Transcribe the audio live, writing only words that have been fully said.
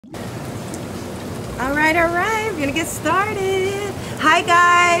All right, we're gonna get started. Hi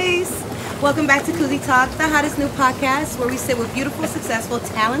guys, welcome back to Cuzzi Talk, the hottest new podcast where we sit with beautiful, successful,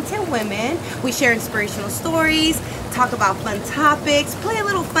 talented women. We share inspirational stories, talk about fun topics, play a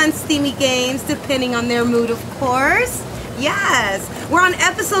little fun steamy games depending on their mood, of course. Yes, we're on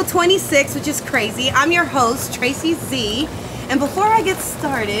episode 26, which is crazy. I'm your host, Tracy Z. And before I get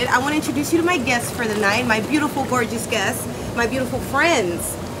started, I want to introduce you to my guests for the night, my beautiful, gorgeous guests, my beautiful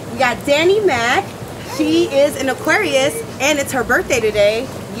friends. We got Danni Mac. She is an Aquarius, and it's her birthday today.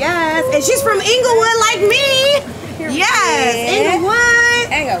 Yes, and she's from Inglewood like me. Yes,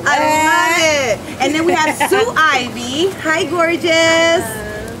 Inglewood. I love it. And then we have Sue Ivey. Hi, gorgeous.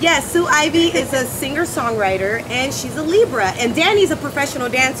 Yes, Sue Ivey is a singer-songwriter, and she's a Libra. And Danni's a professional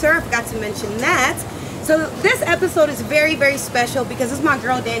dancer. I forgot to mention that. So this episode is very, very special because it's my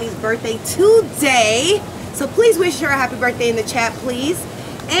girl Danni's birthday today. So please wish her a happy birthday in the chat, please.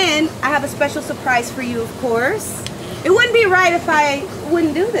 And I have a special surprise for you, of course. It wouldn't be right if I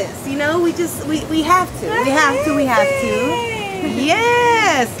wouldn't do this, you know? We have to. We have to.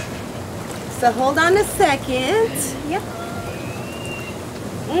 Yes. So hold on a second. Yep.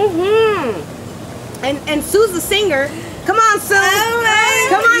 And Sue's the singer. Come on, Sue.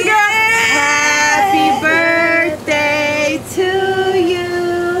 Come on, girl. Happy birthday to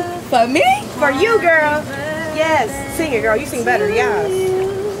you. For me? For you, girl. Yes. Sing it, girl. You sing better. Yes.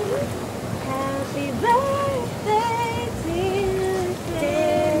 Happy birthday, dear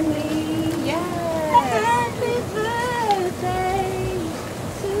Danni. Yes. Happy birthday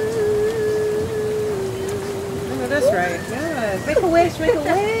to you. Oh, that's right. Yes. Make a wish. Make a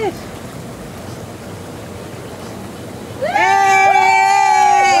wish.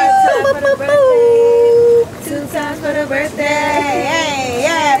 Two times for the birthday. Hey,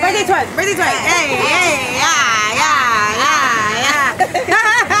 yeah. Birthday twice. Birthday twice. Hey, yeah.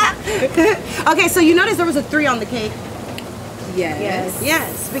 Okay, so you notice there was a 3 on the cake.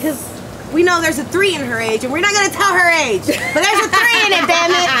 Yes. Because we know there's a 3 in her age, and we're not gonna tell her age, but there's a 3 in it,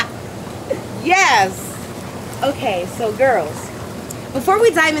 damn it. Yes. Okay, so girls, before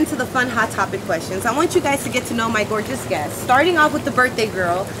we dive into the fun hot topic questions, I want you guys to get to know my gorgeous guest. Starting off with the birthday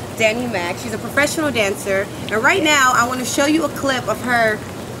girl, Danni Mac. She's a professional dancer. And right now, I want to show you a clip of her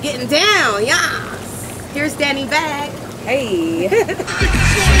getting down. Yes. Here's Danni back. Hey.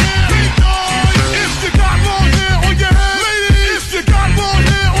 If you got long hair on your head, ladies, if you got long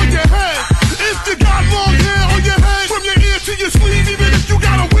hair on your head, if you got long hair on your head, from your ear to your sleeve, even if you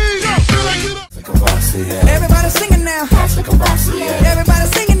got a weed up, everybody singing now. Everybody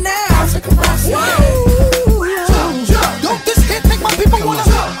singing now. Whoa. Don't this hit make my people wanna?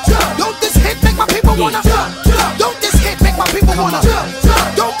 Don't this hit make my people wanna? Don't this hit make my people wanna?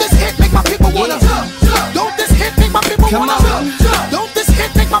 Don't this hit make my people wanna? Don't this hit make my people wanna? Don't this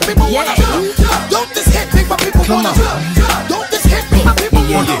hit make my people wanna? Don't this hit make my people wanna? Don't this hit make my people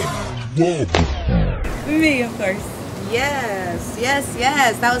wanna? Me, of course. Yes.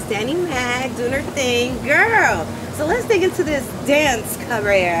 That was Danni Mac doing her thing. Girl, so let's dig into this dance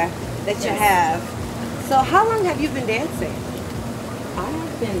career that you have. So how long have you been dancing?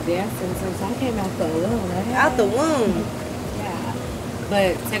 I've been dancing since I came out the womb. Out the womb? Yeah.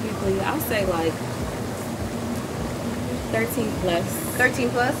 But technically, I'll say like 13 plus. 13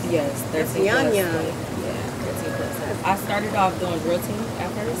 plus? Yes, 13 That's plus. young. Yeah, 13 plus. I started off doing drill team at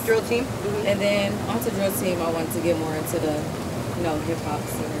first. Drill team? And then onto drill team, I wanted to get more into the, hip hop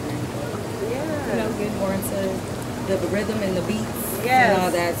singing. Yeah. Get more into the rhythm and the beats and all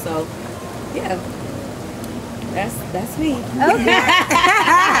that. So, yeah. That's me. Okay.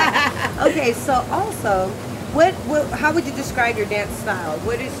 Okay, so also, how would you describe your dance style?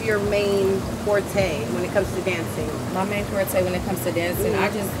 What is your main forte when it comes to dancing? My main forte when it comes to dancing,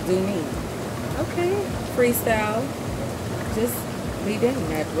 I just do me. Okay. Freestyle. Just be doing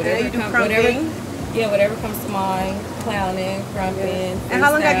that. Whatever comes to mind. Clowning, crumping, freestyle. And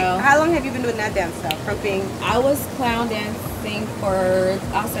how long have you been doing that dance style? Crumping? I was clown dancing for,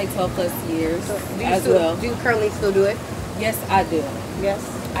 I'll say 12 plus years well. Do you currently still do it? Yes, I do. Yes?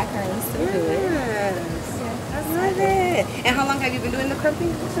 I currently still do it. Yes. I love it. And how long have you been doing the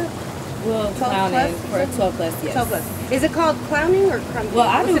crumping? Well, clowning for 12 plus, yes. 12 plus. Is it called clowning or crumping? Well,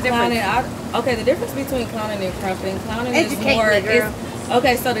 I do clowning. Okay, the difference between clowning and crumping. Clowning is more.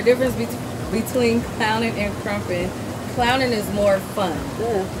 Okay, so the difference between clowning and crumping. Clowning is more fun.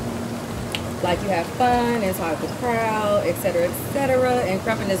 Yeah. Like you have fun and talk with the crowd, etc., etc. And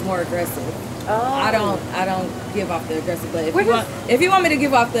crumping is more aggressive. Oh. I don't give off the aggressive, but if you want me to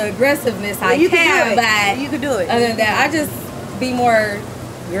give off the aggressiveness, I can. But you could do it. Other than that, I just be more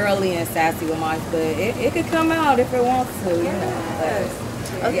girly and sassy with mine, but it could come out if it wants to, you know. But,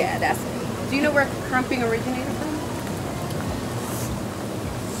 okay. Yeah, that's me. Do you know where crumping originated from?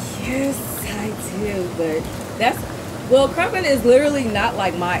 Yes, I do, but well, crumping is literally not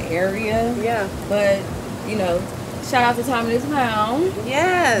like my area. Yeah. But, you know, shout out to Tommy this Pound.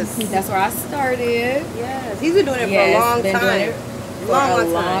 Yes. That's where I started. Yes. He's been doing it for a long time. Doing it for a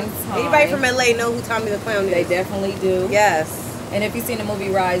long time. Anybody from LA know who Tommy the Clown is? They definitely do. Yes. And if you've seen the movie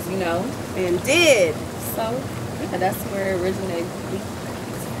Rise, you know. And did. So, yeah, that's where it originated.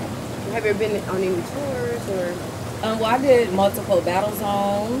 Have you ever been on any tours or? Well, I did multiple battle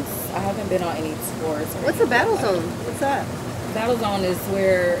zones. I haven't been on any tours. What's a battle zone? What's that? Battle zone is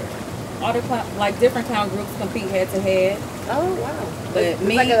where all the different clown groups compete head to head. Oh wow! But it's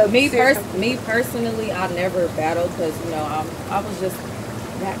me personally, I never battled because you know I was just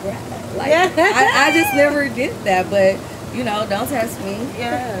that like I just never did that. But you know, don't test me.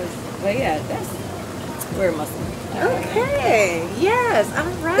 Yes. But yeah, that's where it must be. Okay. Yes. All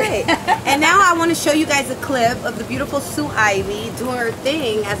right. And now I want to show you guys a clip of the beautiful Sue Ivey doing her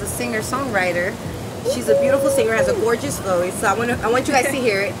thing as a singer-songwriter. She's a beautiful singer, has a gorgeous voice. So I want you guys to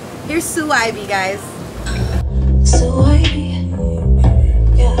hear it. Here's Sue Ivey, guys. Sue Ivey.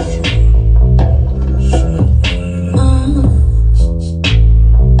 Yeah.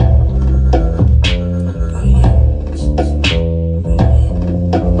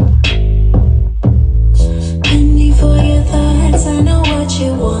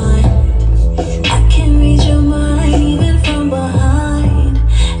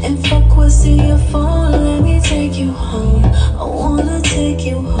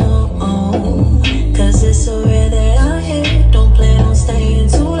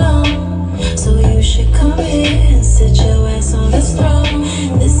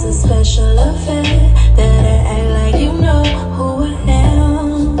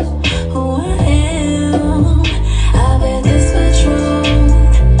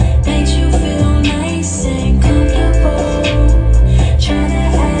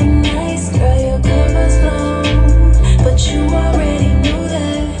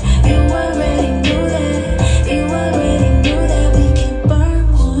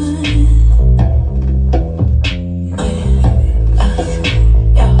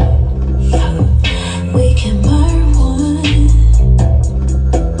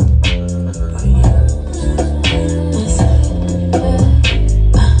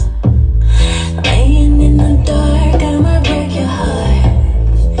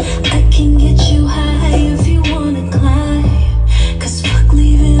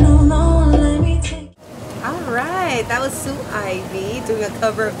 That was Sue Ivey doing a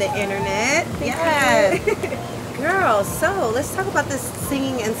cover of the internet. Yes. Girl, so let's talk about this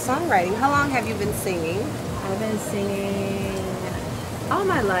singing and songwriting. How long have you been singing? I've been singing all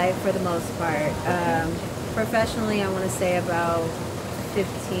my life for the most part. Professionally, I want to say about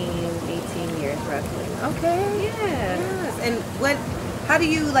 15, 18 years roughly. Okay. Yeah. Yes. And how do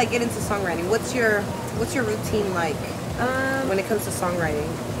you like get into songwriting? What's your routine like when it comes to songwriting?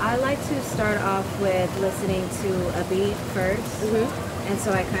 I like to start off with listening to a beat first. And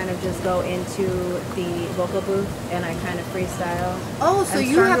so I kind of just go into the vocal booth and I kind of freestyle. Oh, so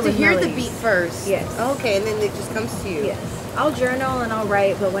you have to hear the beat first. Yes. Okay, and then it just comes to you. Yes. I'll journal and I'll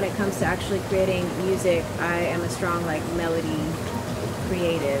write, but when it comes to actually creating music, I am a strong like melody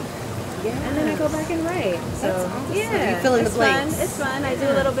creative. Yeah. And then I go back and write. So awesome. yeah, You fill in the blanks. It's fun. I do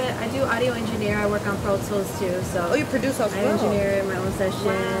a little bit. I do audio engineer. I work on Pro Tools too. So you produce as well. I engineer my own sessions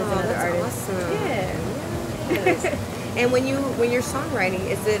and other artists. Awesome. Yeah. Yes. And when you're songwriting,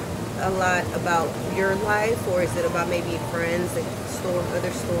 is it a lot about your life, or is it about maybe friends and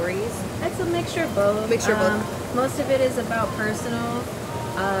other stories? It's a mixture of both. Most of it is about personal,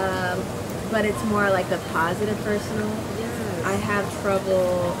 but it's more like the positive personal. Yes. I have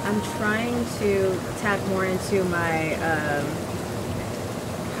trouble. I'm trying to tap more into my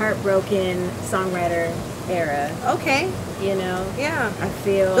heartbroken songwriter era. Okay. You know? Yeah. I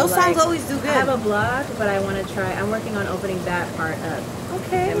feel those like songs always do good. I have a blog, but I want to try. I'm working on opening that part up.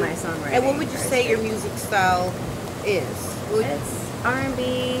 Okay. In my songwriting. And what would you say your music style is? It's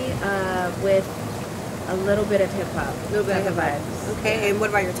R&B with a little bit of hip hop. A little bit of vibes. Okay. Yeah. And what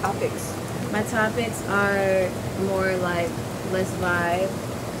about your topics? My topics are more like let's vibe.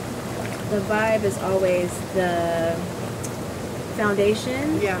 The vibe is always the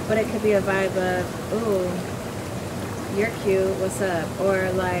foundation. Yeah. But it could be a vibe of, ooh, you're cute, what's up?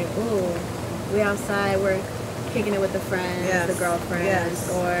 Or like, ooh, we outside, we're kicking it with the friends, the girlfriends. Yes.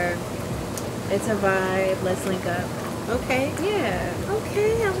 Or it's a vibe, let's link up. Okay. Yeah.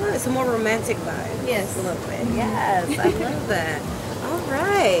 Okay, I love it. It's a more romantic vibe. Yes. A little bit. Yes, I love that. All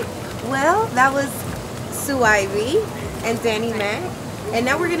right. Well, that was Sue Ivey and Danni Mac. And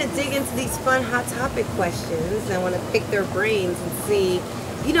now we're going to dig into these fun hot topic questions. I want to pick their brains and see,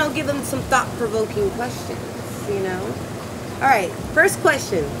 you know, give them some thought-provoking questions, you know. All right, first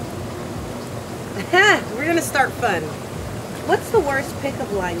question. We're going to start fun. What's the worst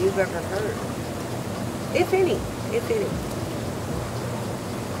pickup line you've ever heard? If any, if any.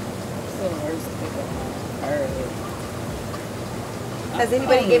 What's the worst pickup line I've heard? Has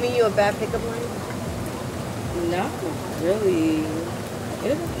anybody given you a bad pickup line? Not really.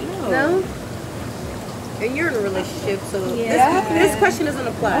 No? And you're in a relationship, so Yeah. this question doesn't I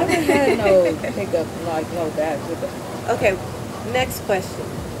apply. haven't had no pickup, like no bad pickup. Okay, next question.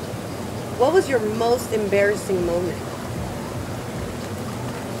 What was your most embarrassing moment?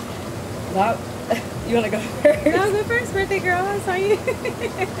 Not, you want to go first? No, go first, birthday girl. I saw you.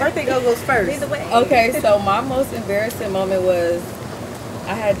 Birthday girl goes first. Lead the way. Okay, so my most embarrassing moment was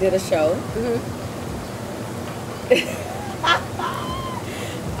I had did a show.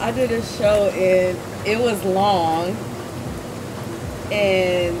 I did a show and it was long,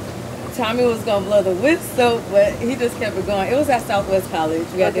 and Tommy was gonna blow the whistle, but he just kept it going. It was at Southwest College.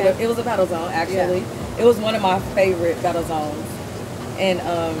 We had it was a battle zone actually. It was one of my favorite battle zones, and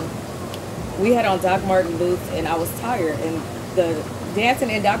we had on Doc Marten boots, and I was tired. And the dancing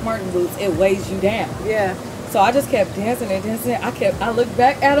in Doc Marten boots, it weighs you down. Yeah. So I just kept dancing and dancing. I looked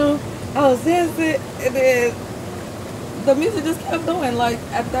back at him. I was dancing, and then the music just kept going. Like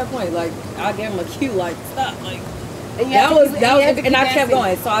at that point, like I gave him a cue, like stop, like And that was, and I kept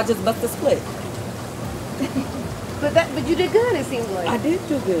going. So I just busted a split. But you did good. It seemed like. I did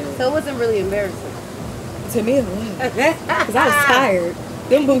do good. So it wasn't really embarrassing. To me, it was because I was tired.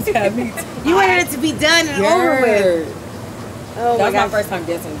 Them boots had me. You wanted it to be done and over with. Oh that was my gosh. first time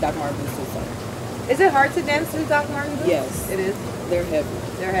dancing in Doc Marten boots. So. Is it hard to dance in Doc Marten boots? Yes, it is. They're heavy.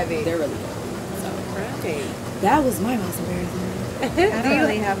 They're heavy. They're really heavy. So. Right. That was my most embarrassing. I don't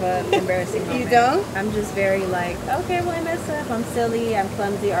really have an embarrassing moment. You don't? I'm just very like, okay, well I mess up. I'm silly. I'm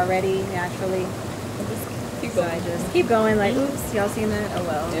clumsy already naturally. Keep So going. I just keep going like, oops, y'all seen that? Oh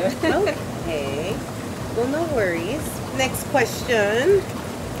well. Yeah. Okay. Well, no worries. Next question.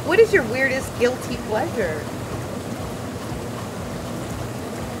 What is your weirdest guilty pleasure?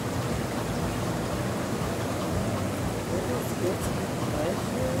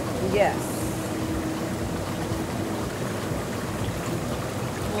 Yes.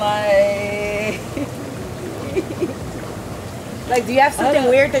 Like, do you have something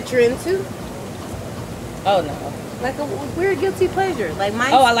weird that you're into? Oh no. Like a weird guilty pleasure? Like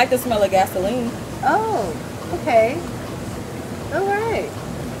mine? Oh, I like the smell of gasoline. Oh, okay. All right.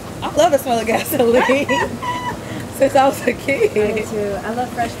 I love the smell of gasoline since I was a I do kid. too. I love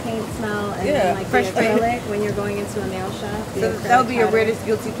fresh paint smell and Yeah, then like fresh the paint. acrylic when you're going into a nail shop. the So that would be your acrylic weirdest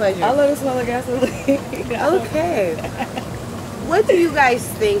guilty pleasure. I love the smell of gasoline. Okay. What do you guys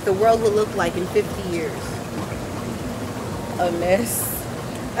think the world will look like in 50 years? A mess.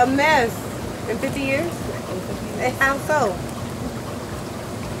 A mess. In 50 years? And how so?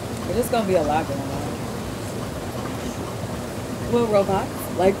 There's gonna be a lot going on. Well, robots.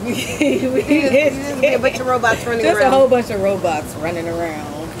 Like we There's be a bunch of robots running just around. a whole bunch of robots running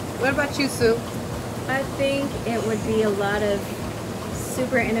around. What about you, Sue? I think it would be a lot of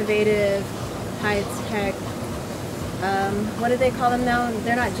super innovative, high tech. What do they call them now?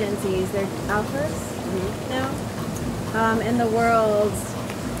 They're not Gen Zs. They're alphas now. In the world,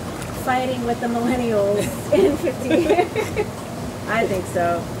 fighting with the millennials in 50 years. I think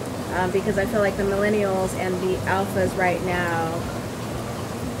so. Because I feel like the millennials and the alphas right now,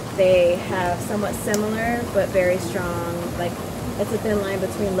 they have somewhat similar but very strong, like it's a thin line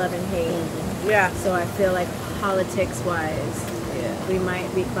between love and hate. Yeah. So I feel like politics wise, we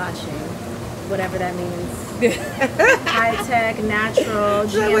might be botching, whatever that means. High tech, natural,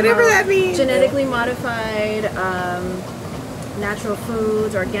 GMO, whatever that means. genetically modified, natural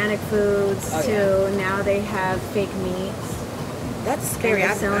foods, organic foods, to now they have fake meats. That's scary.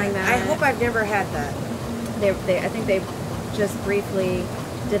 they're selling that. I hope I've never had that. I think they just briefly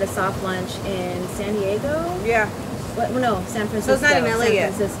did a soft lunch in San Diego. Yeah. What? No, San Francisco. So it's not in LA San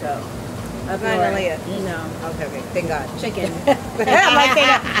yet? Francisco. It's not in LA yet? No. Okay. Thank God. Chicken.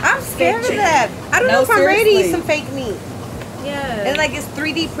 I'm scared of that. I don't know if I'm ready to eat some fake meat. Yeah. And like it's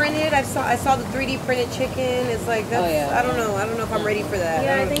 3D printed. I saw the 3D printed chicken. It's like that's, I don't know if I'm ready for that.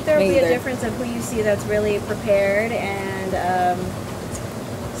 Yeah, I think there will Me be a either. difference of who you see that's really prepared and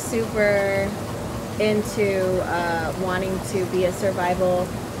super into wanting to be a survivalist,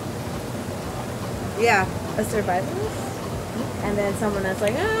 and then someone that's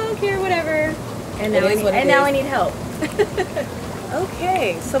like, oh, I don't care, whatever. And now now I need help.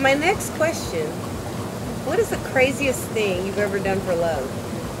 Okay, so my next question What is the craziest thing you've ever done for love?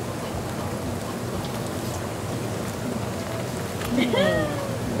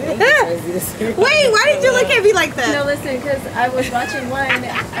 Wait, why did you look at me like that? No, listen, because I was watching one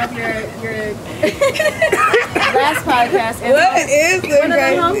of your last podcast, and What is the one of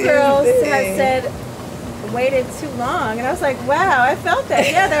the homegirls craziest had thing? said, waited too long, and I was like, wow, I felt that.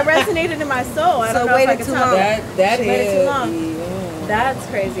 Yeah, that resonated in my soul. I don't know if I waited could too top long. it. That She waited too is. long. That's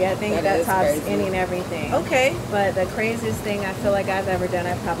crazy. I think That that is tops crazy. any and everything. Okay. But the craziest thing I feel like I've ever done,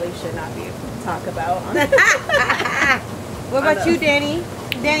 I probably should not be talk about. What about you, Danny?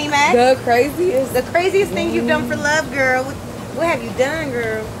 Danny Mac? The craziest. The craziest thing you've done for love, girl. What have you done,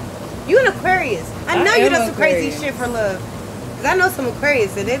 girl? You an Aquarius. I know I you am done some crazy Aquarius. shit for love. Cause I know some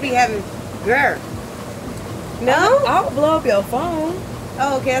Aquarius and they be having, girl. No? I'll blow up your phone.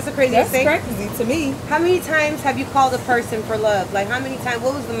 Oh, okay, that's the craziest That's thing. crazy to me. How many times have you called a person for love? Like how many times?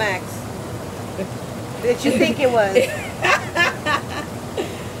 What was the max that you think it was?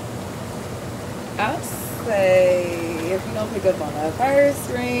 I'll say if you don't pick up on the first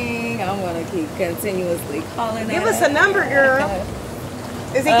ring, I'm gonna keep continuously calling. Give it. us a number, girl.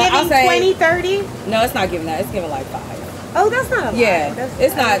 Is it I'll giving say- 20, 30? No, it's not giving that. It's giving like 5. Oh, that's not a lot. Yeah, That's,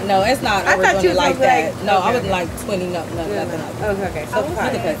 it's not. No, it's not. I over thought you 20 was like gonna that. be No, like- I okay, wasn't like 20. No, nothing like that. Okay, I so was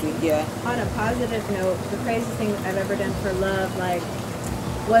fine. Nothing crazy. Yeah. On a positive note, the craziest thing I've ever done for love, like,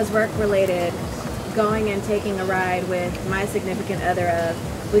 was work related. Going and taking a ride with my significant other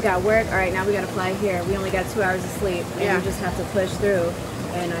of, we got work, all right, now we got to fly here. We only got 2 hours of sleep, and Yeah. we just have to push through.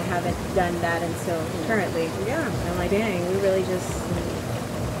 And I haven't done that until currently. Yeah. And I'm like, dang, we really just,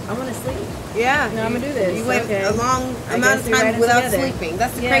 I want to sleep. Yeah. No, I'm gonna do this. You went Okay. a long I amount guess of we write time it without together. sleeping.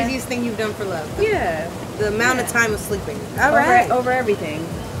 That's the Yeah. craziest thing you've done for love. Yeah. The amount of Yeah. time of sleeping. All right. Over everything.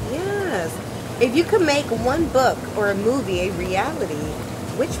 Yes. If you could make one book or a movie a reality,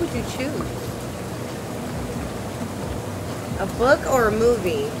 which would you choose? A book or a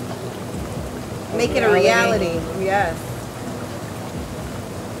movie? Make it a reality. Yes.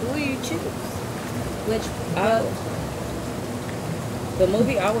 Who will you choose? Which The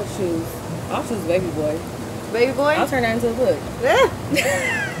movie I would choose. I'll choose Baby Boy. Baby boy? I'll turn that into a book.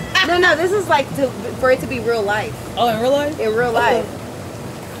 No, this is like for it to be real life. Oh, in real life? In real life.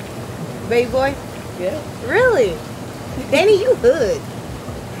 Baby boy? Yeah. Really? Danny, you hood.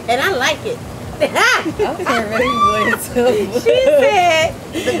 And I like it. I'll turn Baby Boy into a book. She said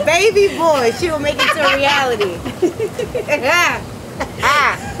the baby boy, she will make it to a reality.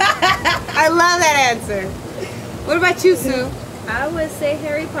 I love that answer. What about you, Sue? I would say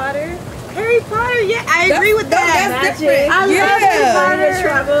Harry Potter. Harry Potter, yeah, I agree with that. That's Magic. different. I love Yeah. Harry I Potter. need to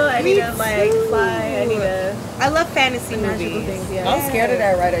travel. I Me need to like too. fly. I need to I love fantasy magical movies. things. Yeah. I'm scared of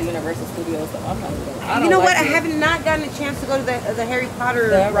that right at Universal Studios, so I'm not even. I don't You know like what? I it. have not gotten a chance to go to the Harry Potter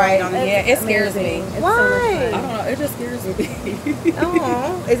That ride right. on Yeah, it scares me. Amazing. It's Why? so much I fun. don't know. It just scares me.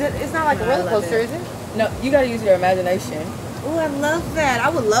 Oh, is it? It's not like a No, I roller love coaster, it. is it? No, you gotta use your imagination. Oh, I love that. I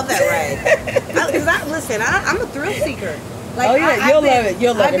would love that ride. Listen, I'm a thrill seeker. Like, Oh, yeah, I've you'll been- love it.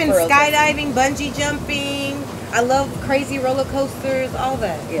 You'll love I've it been for real. skydiving, bungee jumping. I love crazy roller coasters, all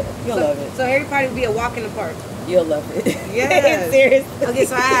that. Yeah, you'll so, love it. So Harry Potter would be a walk in the park. You'll love it. Yes. Seriously. Okay,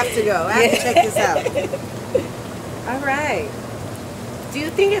 so I have to go. I have to check this out. All right. Do you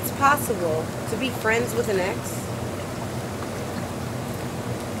think it's possible to be friends with an ex?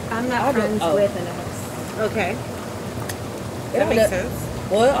 I'm not I'll do- friends oh. with an ex. Okay, It that all makes de- sense.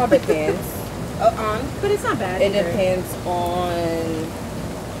 Well, it all depends. On? But it's not bad. It either. depends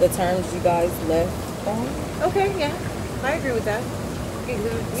on the terms you guys left on. Okay, yeah, I agree with that.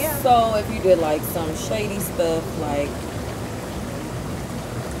 Yeah. So if you did like some shady stuff, like,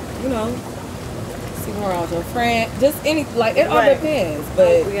 you know, sleeping around with your friend, just any, like, it all Right. depends.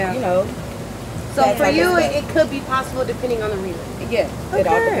 But, Yeah. you know, So that for type of you, stuff. it could be possible depending on the reason. yeah, it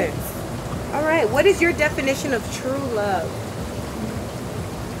all Okay. depends. All right. What is your definition of true love?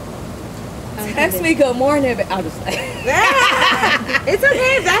 Text me good morning, but I'll just like, It's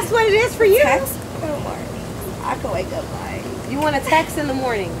okay if that's what it is for you. text good morning. I can wake up like, You want a text in the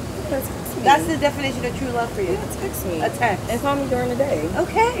morning. text me. That's the definition of true love for you. Yeah, text me. A text. And call me during the day.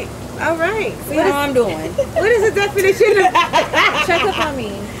 Okay. All right. See how I'm doing. What is the definition of Check up on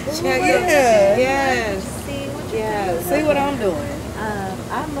me. Yeah. Yes. See what you Yes. See what I'm doing.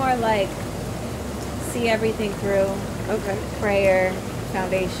 I'm more like see everything through. Okay. Prayer,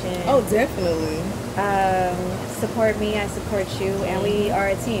 foundation. Oh, definitely. Support me, I support you, and we are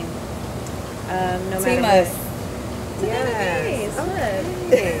a team. No Team matter us. what. Yes. Yes.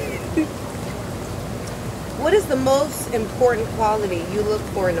 Okay. What is the most important quality you look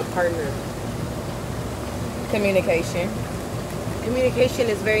for in a partner? Communication. Communication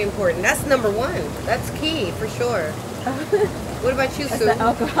is very important. That's number one. That's key for sure. What about you, Sue? The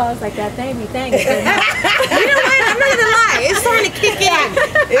alcohol is like that thing. Thank you. You know what? I'm not gonna lie. It's starting to kick in.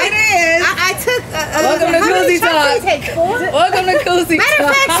 It is. I took. Welcome to Cuzzi Talk. Take 4. Welcome to Cuzzi Talk. Matter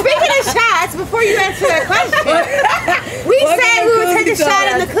of fact, speaking of shots, before you answer that question, we Welcome said to we would take a Cuzzi shot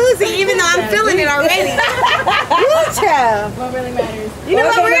Talk. in the koozie, even though I'm feeling it already. Woo, child. What really matters? You know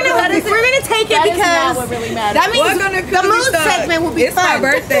what? Welcome We're gonna take it That is because not what really matters. that means Welcome to the Cuzzi mood Talk. segment will be It's fun.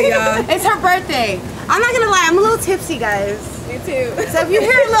 my birthday, y'all. It's her birthday. I'm not gonna lie. I'm a little tipsy, guys. Me too. So if you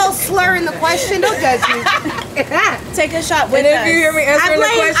hear a little slur in the question, don't judge me. Take a shot with And if us. you hear me answering the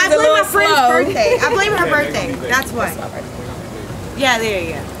I questions a blame little my friend's slow. birthday. I blame her birthday. That's why. Yeah, there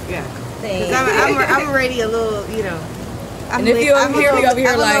you go. Yeah. Because I'm already a little, you know. And if you don't hear me over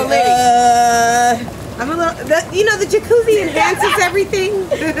here like, I'm a little, the jacuzzi enhances everything.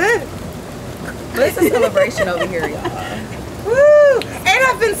 but it's a celebration over here, y'all. Woo! And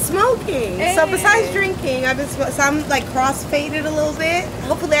I've been smoking. So Hey. besides drinking, I've been so I'm like cross-faded a little bit.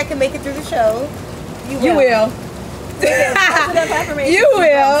 Hopefully I can make it through the show. You will. Positive affirmation. You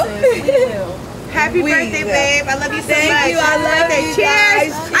will. You will. Happy We birthday, will. babe. I love you so Thank much. you. I Happy love birthday. you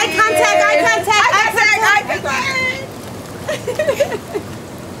Cheers. guys. Eye contact, eye contact, eye contact.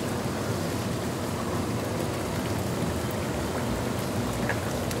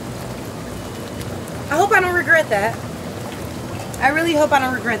 I hope I don't regret that. I really hope I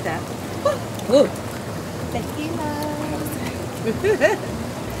don't regret that. Ooh.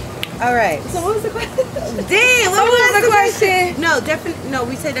 All right. So what was the question? Damn, What was the question? No,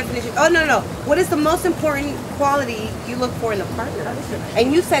 we said definition. Oh, no. What is the most important quality you look for in a partner?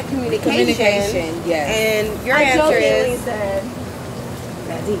 And you said communication. Communication, yes. And your I answer jokingly is said.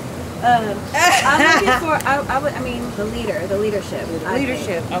 That deep. I'm looking for. I mean, the leadership. I think.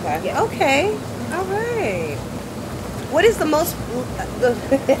 leadership. Okay. Yeah. Okay. All right. What is the most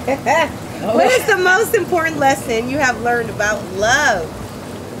what is the most important lesson you have learned about love?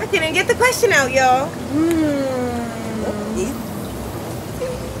 I can't even get the question out, y'all.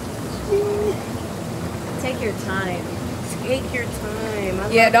 Take your time. Take your time. I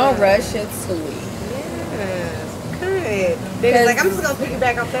Yeah, love don't that. rush into it. Yes. Good. David's like, I'm just gonna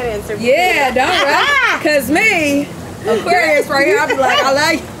piggyback off that answer. Yeah, don't rush. Cause me, Aquarius right here, I'll be like, I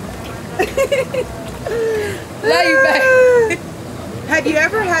love you. Love you back. Have you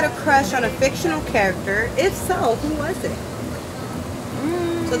ever had a crush on a fictional character? If so, who was it?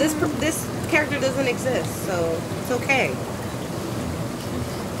 So this character doesn't exist, so it's okay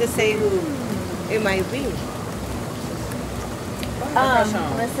to say who it might be.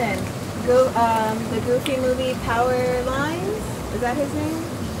 Listen. The Goofy movie Power Lines. Is that his name?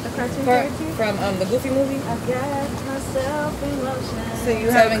 The cartoon character. From the Goofy movie? I got myself in motion. So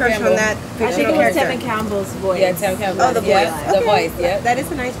you have a Tevin crush Campbell. on that I think fictional it was character? Tevin Campbell's voice. Yeah, Tevin Campbell. Oh, the voice. Yeah, the Okay. voice, yep. That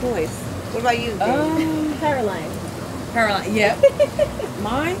is a nice voice. What about you? Dave? Caroline. Caroline, yep.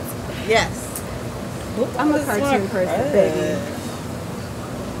 Mine? Yes. I'm a cartoon person, baby.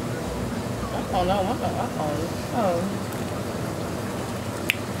 Oh no, oh.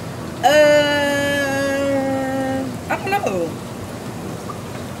 I don't know.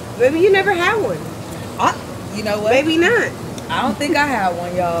 Maybe you never had one. You know what? Maybe not. I don't think I have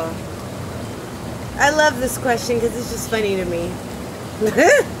one, y'all. I love this question because it's just funny to me.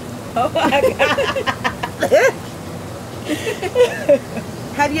 Oh my god.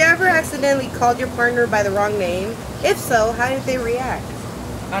 Have you ever accidentally called your partner by the wrong name? If so, how did they react?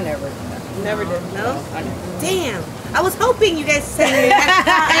 I never. Never did. No? I never. Damn. I was hoping you guys said it and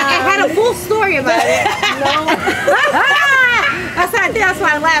had a full story about it. No. That's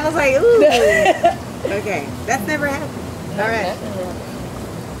why I laughed. I was like, ooh. Okay. That's never happened. All right.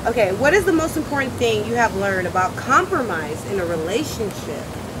 Okay. What is the most important thing you have learned about compromise in a relationship?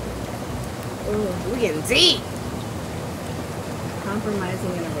 Ooh, we're getting deep.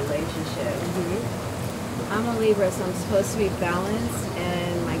 Compromising in a relationship. I'm a Libra, so I'm supposed to be balanced,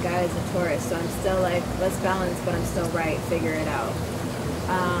 and my guy is a Taurus, so I'm still like, let's balance, but I'm still right, figure it out.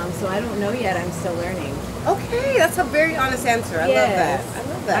 So I don't know yet, I'm still learning. Okay, that's a very honest answer. I love that. I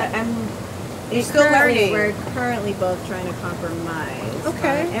love that. You're still learning. We're currently both trying to compromise.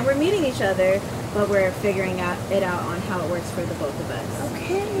 Okay. And we're meeting each other, but we're figuring it out on how it works for the both of us.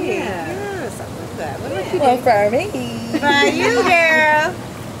 Okay. Yeah. Yes, I love that. What about you? Well, Dave? for me. By you, girl.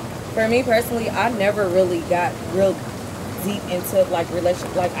 For me personally, I never really got real deep into like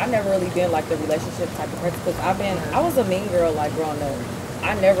relationship. Like I never really been like the relationship type of person because I was a mean girl like growing up.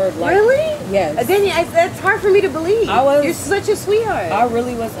 I never like. Really? Yes. Then that's hard for me to believe. You're such a sweetheart. I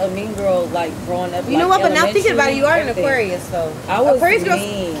really was a mean girl, like growing up. You know what? But now thinking about it, you are an Aquarius, so I was Aquarius girls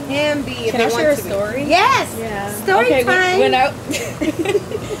mean. can be. If Can I they share a want to story? Be. Yes. Yeah. Story time. When I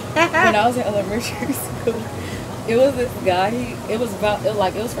when I was in elementary school, it was this guy. It was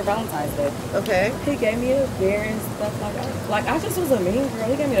for Valentine's Day. Okay. He gave me a bear and stuff like that. Like I just was a mean girl.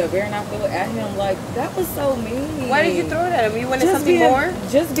 He gave me a bear and I threw it at him. Like that was so mean. Why did you throw it at him? You wanted Just something more?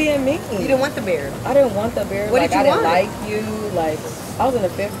 Just being mean. You didn't want the bear. I didn't want the bear. What like, did you want? I didn't like you. Like I was in the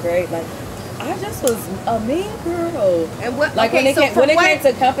 5th grade. Like I just was a mean girl. And what? Like okay, when it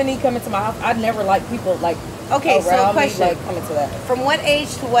came to company coming to my house, I'd never like people like okay. So around question: me, like coming to that. From what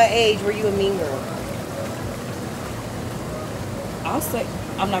age to what age were you a mean girl? I'll say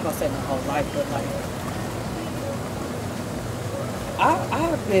I'm not gonna say my whole life, but like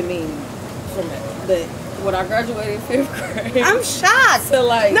I've been mean from when I graduated 5th grade. I'm shocked. So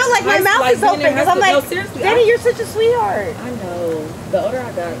like no, like my mouth is open because I'm like, no, seriously, Danny, you're such a sweetheart. I know. The older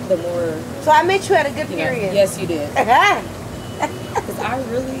I got, the more. So I met you at a good You know, period. yes, you did. Aw. Because I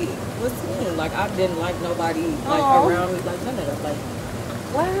really was mean. Like I didn't like nobody like Aw. around me, like none of that. Like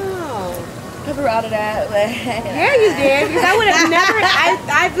Wow. I grew out of that. Yeah, you did. Because I would have never.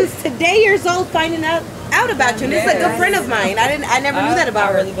 I was today years old finding out about you. And this is a good friend of mine. I never knew that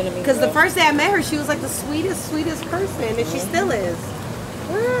about her. Really been a mean Because the girl. first day I met her, she was like the sweetest person, and she still is.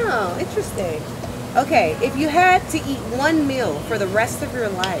 Wow, interesting. Okay, if you had to eat one meal for the rest of your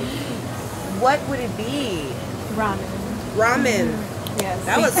life, what would it be? Ramen. Ramen. Yes.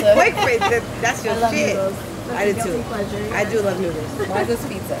 That was Pizza. quick. That's your I love shit. noodles. I do Guilty too. pleasure. I do love noodles. Mine's is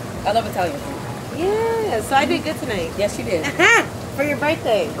pizza. I love Italian food. Yeah, so I did good tonight. Yes, you did. For your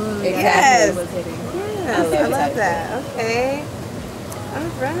birthday. Exactly. Yes. Was hitting. Yes, I love that. Okay. All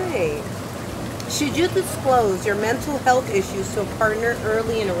right. Should you disclose your mental health issues to a partner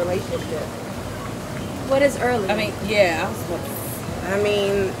early in a relationship? What is early? I mean, yeah. I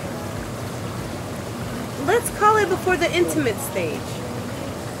mean, let's call it before the intimate stage.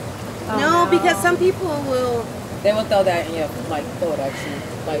 Oh, No, because some people will. They will throw that in your like throw it at you.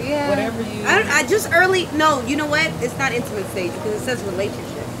 Like whatever you. I just early. No, you know what? It's not intimate stage because it says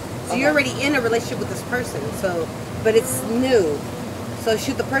relationship. So you're already in a relationship with this person. So, but it's new. So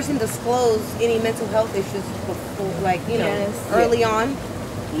should the person disclose any mental health issues before, like early on?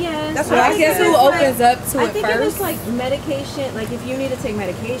 Yes. That's what I guess said. who opens up to I it think if first. it's like medication, like if you need to take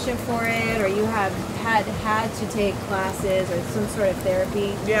medication for it, or you have had to take classes or some sort of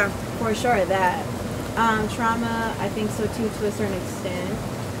therapy, Yeah. for sure that. Trauma, I think so too, to a certain extent.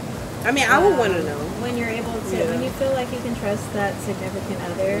 I mean, I would want to know. When you're able to, Yeah. when you feel like you can trust that significant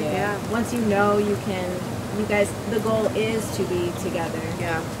other. Yeah. Once you know you guys, the goal is to be together.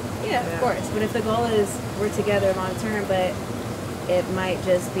 Yeah. Yeah, of course. But if the goal is we're together long term, but it might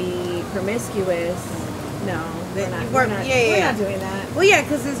just be promiscuous, no, we're not doing that. Well, yeah,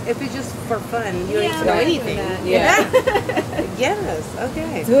 because if it's just for fun, you don't need to know we're not anything. doing that. Yeah. Yes.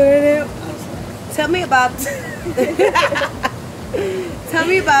 Okay. Do it. Tell me about. Tell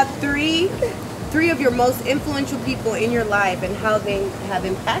me about three of your most influential people in your life and how they have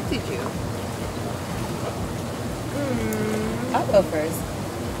impacted you. I'll go first.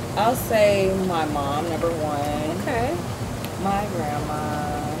 I'll say my mom, number one. Okay. My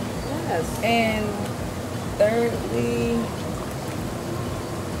grandma. Yes. And thirdly,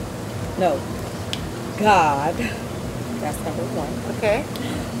 no, God. That's number one. Okay.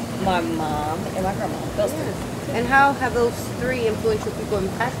 My mom and my grandma. Those three. And how have those three influential people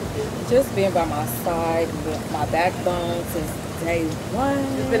impacted you? Just being by my side, being my backbone since day one.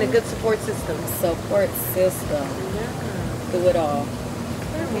 It's been a good support system. Support system. Through it all.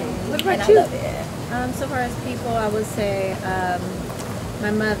 What And about I you? love it. So far as people, I would say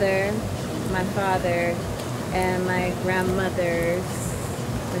my mother, my father, and my grandmothers.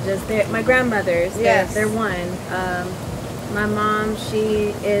 My grandmothers. Yes. They're one. My mom,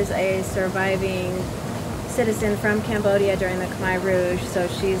 she is a surviving citizen from Cambodia during the Khmer Rouge, so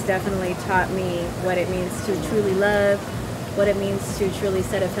she's definitely taught me what it means to truly love, what it means to truly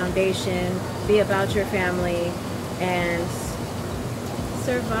set a foundation, be about your family, and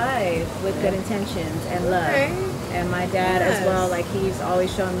survive with good intentions and love. Okay. And my dad as well, like he's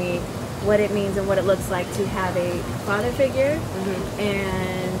always shown me what it means and what it looks like to have a father figure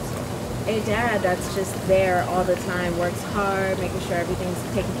and a dad that's just there all the time, works hard, making sure everything's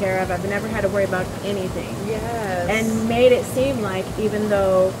taken care of. I've never had to worry about anything. Yes. And made it seem like even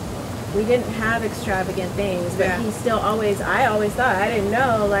though we didn't have extravagant things, but he still always, I always thought, I didn't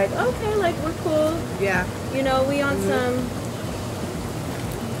know, like, okay, like we're cool. Yeah. You know, we on some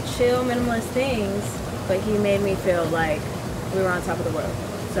chill, minimalist things, but he made me feel like we were on top of the world.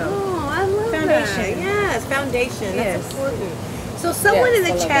 So Oh, I love Foundation. that. Yes, foundation. That's Yes. important. So someone in Yes,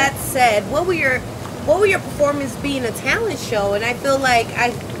 I the love chat that. said, "What will your performance be in a talent show?" And I feel like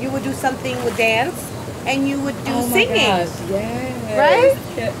you would do something with dance, and you would do Oh my singing. gosh, yes. Right?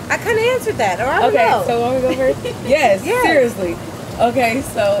 Yeah. I kind of answered that, or I don't Okay, know. so want we go first? Yes, Yes. seriously. Okay,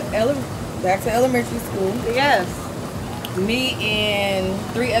 so back to elementary school. Yes. Me and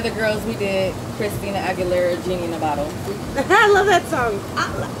 3 other girls, we did Christina Aguilera, Genie in a Bottle. I love that song.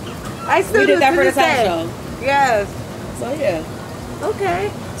 I still We do did that to for the this day. talent Yes. show. So yeah. Okay.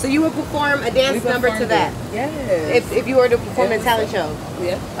 So you would perform a dance we number to performed that it. Yes. if you were to perform It a was talent so- show.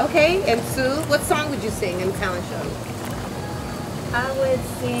 Yeah. Okay. And Sue, what song would you sing in a talent show? I would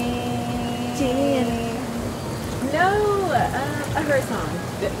sing. Genie and her song.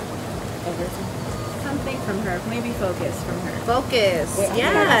 Okay. Something from her. Maybe Focus from her. Focus. Wait, I forgot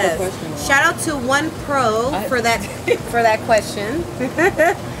Yes. the question. Shout out to One Pro for that question.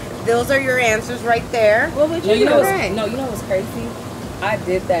 Those are your answers right there. What would No, you you do? know Right. what's, what's crazy? I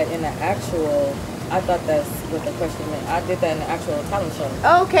did that in the actual. I thought that's what the question meant. I did that in the actual talent show.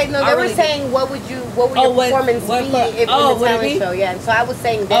 Okay, no, I they were really saying what would your Oh, performance what be part? if in Oh, the would it talent be? show? Yeah, and so I was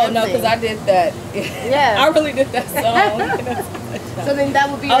saying Oh dancing. no, because I did that. Yeah. I really did that song. So then that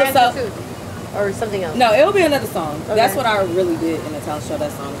would be your Oh, answer so- too, or something else. No, it'll be another song. Okay. That's what I really did in the talent show.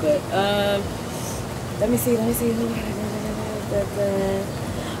 That song, but let me see. Who?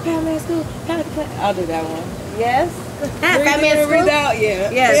 Fat Man School. I'll do that one. Yes. Fat Breathe in Man and breathe School. out.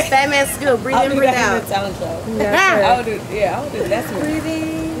 Yeah. Yes, Fat Man School. Breathe I'll in, do breathe that in out. the talent show. Yes, I would do. Yeah, I would do. That's me.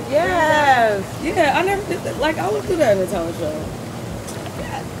 Breathing. Yes. Yeah, I never did that. Like I would do that in the talent show.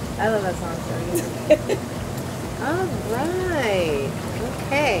 I love that song so. All right.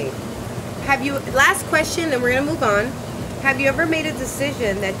 Okay. Have you? Last question, and we're gonna move on. Have you ever made a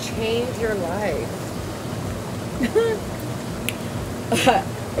decision that changed your life?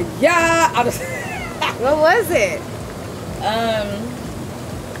 Yeah. I just. What was it?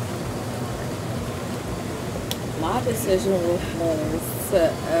 My decision was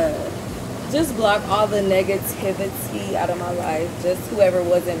to just block all the negativity out of my life. Just whoever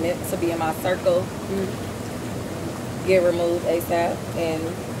wasn't meant to be in my circle, get removed ASAP, and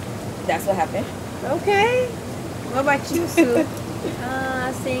that's what happened. Okay. What about you, Sue?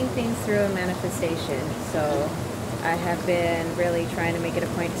 Seeing things through a manifestation. So I have been really trying to make it a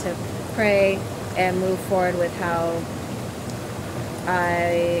point to pray and move forward with how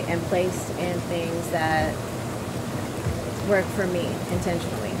I am placed in things that work for me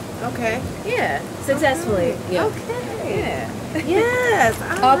intentionally. Okay. Yeah, successfully. Yeah. Okay. Yeah. Yes.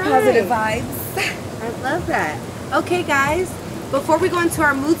 All right. positive vibes. I love that. Okay, guys. Before we go into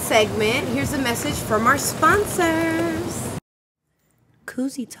our mood segment, here's a message from our sponsors.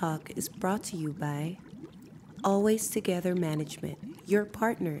 Cuzzi Talk is brought to you by Always Together Management, your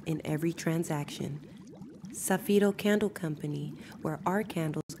partner in every transaction. Safito Candle Company, where our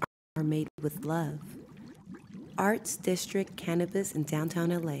candles are made with love. Arts District Cannabis in downtown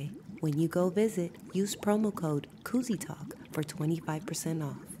LA. When you go visit, use promo code Cuzzi Talk for 25%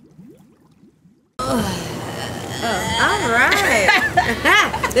 off. All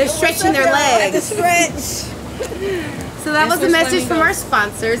right. They're stretching their legs. Stretch. So that was a message from our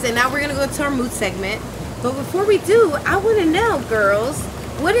sponsors, and now we're gonna go to our mood segment. But before we do, I want to know, girls,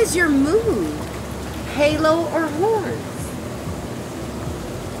 what is your mood? Halo or horns?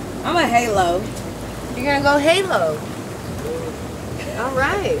 I'm a Halo. You're gonna go Halo. All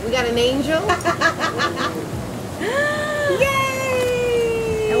right, we got an angel.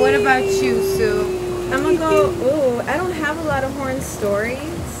 Yay! And what about you, Sue? I'm gonna go. I don't have a lot of horn stories,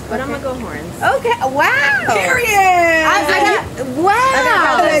 but I'm gonna go horns. Okay. Wow. Period.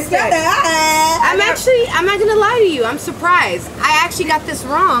 Wow. I'm not gonna lie to you. I'm surprised. I actually got this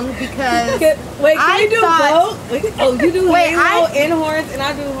wrong because Wait, can I you do thought- both? Oh, you do Wait, Halo and horns, and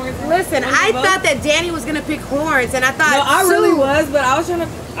I do horns. listen, Can you do I both? thought that Danny was gonna pick horns, and I thought No, I really Sue- was, but I was trying to.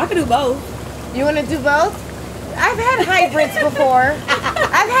 I could do both. You want to do both? I've had hybrids before.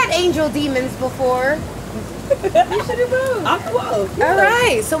 I've had angel demons before. You should do both. I'll do both. All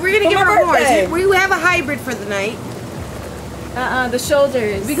right, so we're gonna For give my her birthday. horns. We have a hybrid for the night The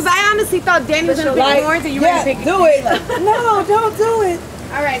shoulders. because I honestly thought Danny was gonna pick Like, horns and you were yeah, gonna pick. do it. No, don't do it.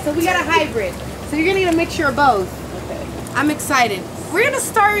 All right, so we got a hybrid. So you're gonna get a mixture of both. Okay. I'm excited. We're gonna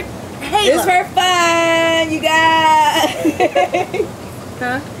start Halo. It's for fun, you guys.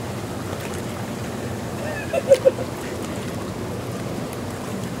 Huh?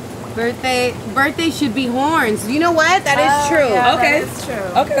 Birthday should be horns. You know what? That is true. Yeah, Okay. That is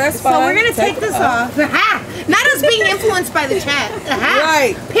true. Okay, that's fine. So we're gonna take it this off. Ha! Not us being influenced by the chat. Ha!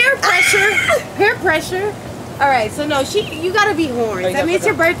 Right. Peer pressure. Peer pressure. All right, so no, you gotta be horns. you I mean, it's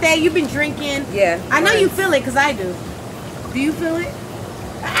gotta your birthday. You've been drinking. Yeah. I know you horns. feel it because I do. Do you feel it?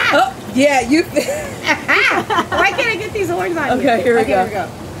 Oh, yeah, you. Why can't I get these horns on you? Okay, here we go.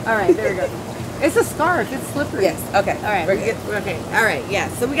 All right, there we go. It's a scarf. It's slippery. Yes. Okay. All right. We're good. Okay. All right. Yeah.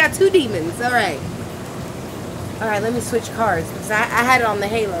 So we got 2 demons. All right. All right. Let me switch cards because I had it on the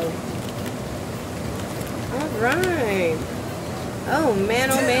halo. All right. Oh man.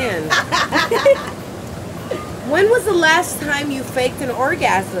 Oh man. When was the last time you faked an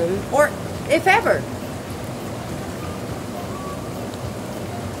orgasm, or if ever?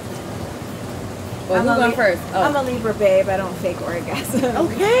 Well, who's going first? Oh. I'm a Libra babe. I don't fake orgasm.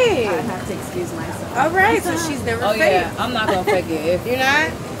 Okay. I have to excuse myself. All right. So she's never Oh faked. yeah, I'm not gonna fake it. If You're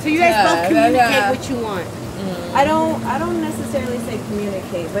not. So you guys both communicate what you want. I don't necessarily say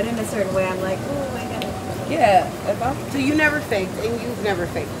communicate, but in a certain way, I'm like, oh, I gotta. yeah, if I So you never faked, and you've never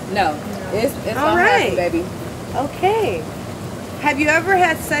faked. no, it's All gonna right. happen, baby. Okay. Have you ever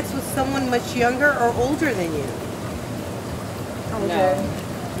had sex with someone much younger or older than you? Older.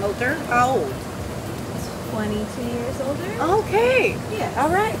 Older? How old? 22 years older. Okay. Yeah. All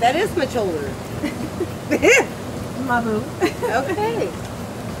right. That is much older. My boo. Okay.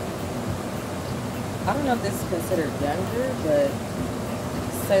 I don't know if this is considered younger, but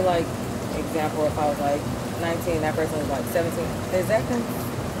say like example, if I was like 19, that person was like 17. Is that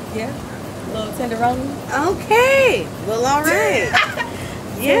yeah? A little tenderoni? Okay. Well, all right.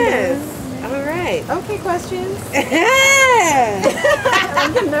 Yes. All right. Okay, questions. I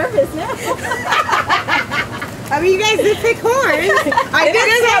I'm getting nervous now. mean, you guys did pick horns. It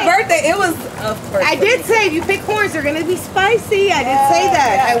is my birthday. It was, of course. I did say if you pick horns, they're gonna be spicy. I did say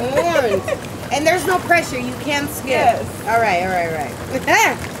that. I warned. And there's no pressure. You can skip. Yes. All right.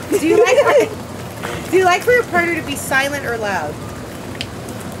 Do you like for your partner to be silent or loud?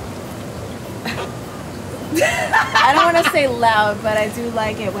 I don't want to say loud, but I do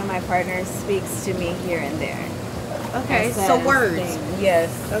like it when my partner speaks to me here and there. Okay. That's So the words. thing. Yes.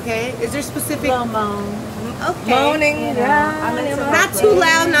 Okay. Is there specific? Little moan. Okay. Moaning. You know, I'm into Not too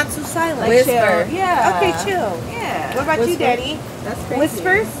loud. Not too silent. Like Whisper. chill. Yeah. Okay. Chill. Yeah. What about you, Whisper. Danny? That's crazy.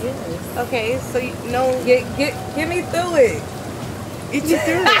 Whispers? Yes. Okay. So you know. Get me through it. Get you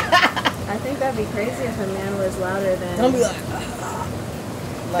through it. I think that'd be crazy if a man was louder than. Don't be like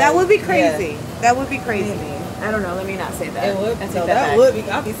That would be crazy. That would be crazy. Maybe. I don't know. Let me not say that. It would. I take No, that that back. would be.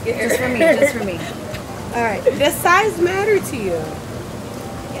 I'd be scared. Just for me. Just for me. All right. Does size matter to you?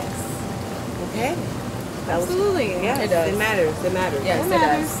 Yes. Okay. Absolutely. Yes, It does. It matters. It matters. Yes, It it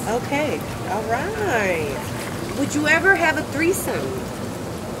matters. does. Okay. All right. Would you ever have a threesome?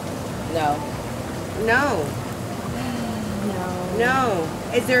 No. No. No. No.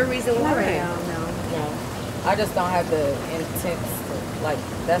 Is there a reason Not why? right now. No. No. I just don't have the intense. Like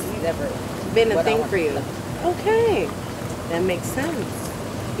that's never Been a what I thing want. for you. Okay. That makes sense.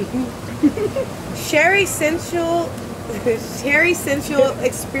 Share essential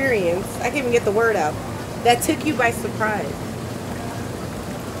experience. I can't even get the word out. That took you by surprise.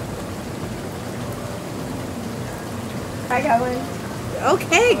 I got one.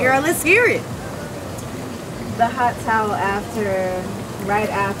 Okay, girl, let's hear it. The hot towel after, right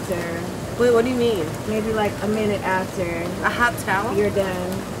after, Wait, what do you mean? maybe like a minute after A hot towel? you're done.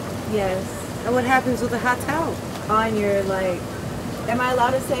 Yes. And what happens with a hot towel? On your like, am I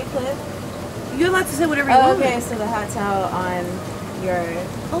allowed to say clip? You're allowed to say whatever you Oh, want. okay, so the hot towel on your,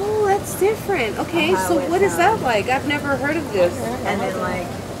 Oh, that's different. Okay, A hot so wet what is towel. that like? I've never heard of this. and then like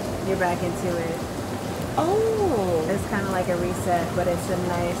you're back into it. Oh. It's kind of like a reset, but it's a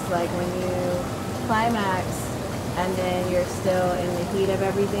nice like when you climax and then you're still in the heat of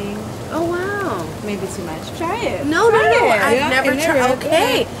everything. Oh, wow. Maybe too much. Try it. No. Try it. I've Yeah, never and tried. never-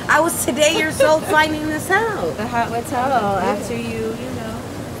 Okay. I was today years old finding this out. The hot wet towel after you know.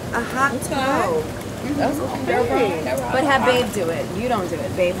 A hot Okay. towel. That's Okay. But have Babe do it. You don't do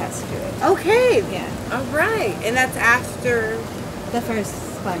it. Babe has to do it. Okay. Yeah. All right. And that's after. The first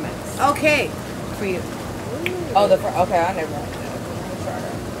climax Okay. for you. Oh, okay, I never had that.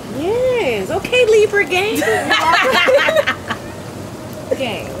 Yes. Okay, Libra gang.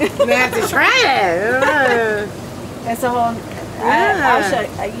 Gang. We have to try it. It's a whole. Yeah. I'll show.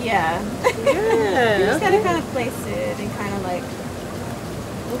 Yeah. You Yeah. just gotta kind of place it and kind of like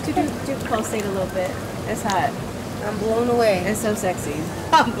do pulsate a little bit. It's hot. I'm blown away. It's so sexy.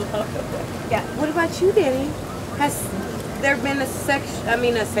 Yeah. What about you, Danny? Has there been a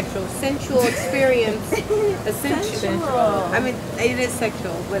sensual experience? A Sensual. I mean, it is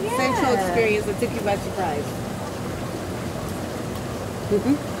sexual, but Yeah. sensual experience that took you by surprise.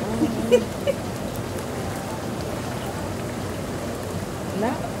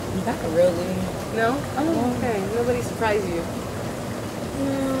 No, Not really. No? Oh, okay. Nobody surprised you.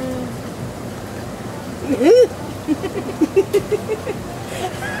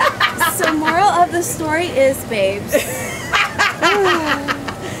 So moral of the story is, babes,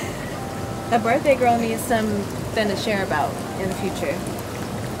 a birthday girl needs something to share about in the future.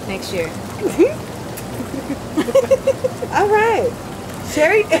 Next year. All right.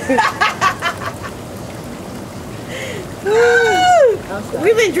 Sherry.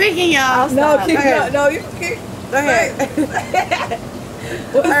 We've been drinking, y'all. No, keep Okay. no, you keep. Go ahead.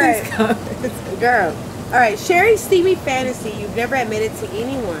 What's All right. this called? Girl. All right. Sherry's steamy fantasy you've never admitted to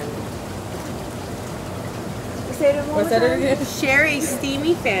anyone. Say it one more What's that time. again? Sherry's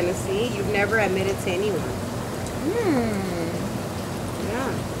steamy fantasy you've never admitted to anyone.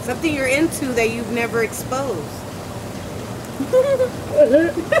 Yeah. Something you're into that you've never exposed.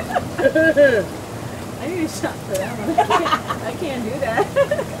 I need a shot for that one. I can't do that.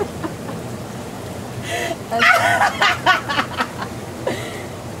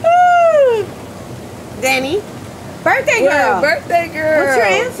 Danny. Birthday girl. Yeah, birthday girl. What's your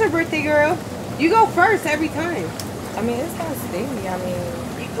answer, birthday girl? You go first every time. I mean, it's not steamy. I mean,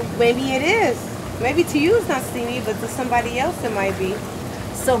 Maybe it is. Maybe to you it's not steamy, but to somebody else it might be.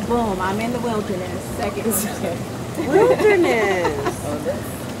 So boom, I'm in the wilderness. Seconds. Wilderness. oh,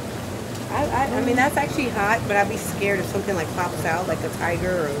 that's I mean, that's actually hot, but I'd be scared if something like pops out, like a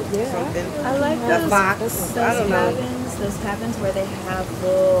tiger or something. I like The those, fox. those I don't know. cabins. Those cabins where they have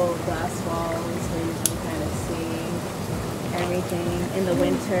full glass walls where you can kind of see everything in the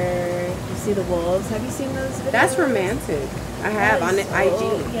winter. You see the wolves. Have you seen those videos? That's romantic. I have on the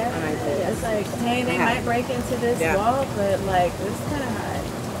IG. Yeah, On IG. it's like, hey, they I have. might break into this Yeah. wall, but like, this is kind of hot.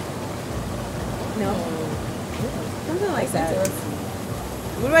 No, something like that. interesting.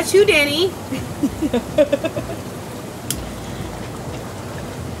 What about you, Danny?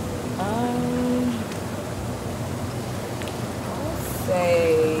 I'll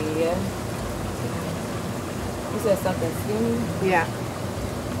say you said something steamy. Yeah.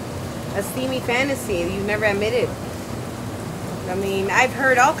 A steamy fantasy you've never admitted. I mean, I've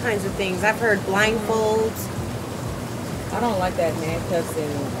heard all kinds of things. I've heard blindfolds. I don't like that handcuffs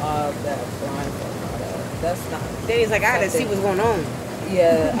and all that blindfold. and all that. That's not. Danny's like, I gotta see something- what's going on.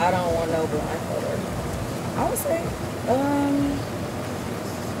 Yeah, I don't want no blindfold. I would say,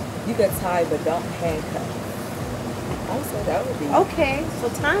 you could tie but don't handcuff. I would say that would be. Okay, so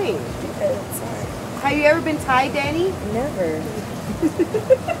time. Yeah, tie. Have you ever been tied, Danny? Never.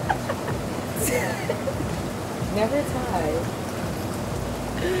 Never tied.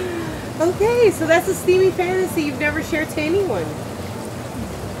 Okay, so that's a steamy fantasy you've never shared to anyone.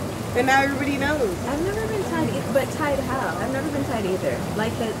 And now everybody knows. I've never been tied, but tied how? I've never been tied either.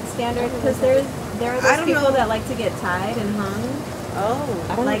 Like the standard, because there are I those don't people know. that like to get tied and hung, Oh.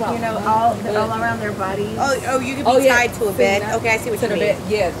 I don't like know you know, about all around their bodies. Oh, you could be tied to a bed. Okay, I see what to you the mean.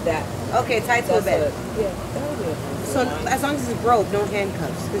 bed. Yeah, that. Okay, tied to a That's bed. yeah, that would be a So as long as it's rope, no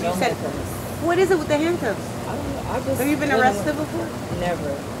handcuffs. Because no you said, handcuffs. what is it with the handcuffs? I don't know. I just Have you been wouldn't- arrested before?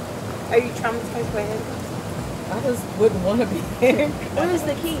 Never. Are you traumatized by handcuffs? I just wouldn't want to be handcuffed. Where's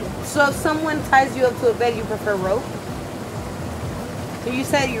the key? So if someone ties you up to a bed, you prefer rope? So you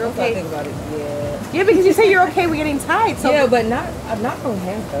said you're Once I okay. think about it, yeah. Yeah, because you say you're okay with getting tied. So Yeah, but I'm not on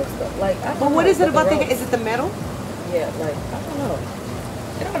handcuffs though. Like, I don't But what know, is it but about the? ropes- Is it the metal? Yeah, like I don't know.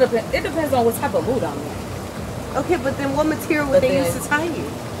 It all depends. It depends on what type of mood I'm in. Okay, but then what material would But they then- use to tie you?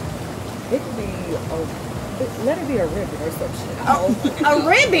 It could be let it be a ribbon or some shit. Oh, a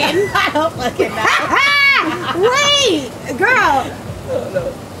ribbon? I don't fucking know. Wait, girl,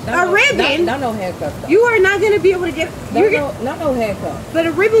 No. A ribbon? Not no handcuffs though. you are not gonna be able to get. Not no handcuffs. But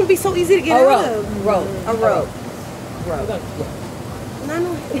a ribbon would be so easy to get A out rope. of. Rope. A rope. We're gonna- yeah.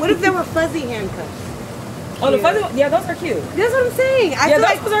 No. What if there were fuzzy handcuffs? Oh, the fuzzy one? Yeah, those are cute. That's what I'm saying. I Yeah, feel those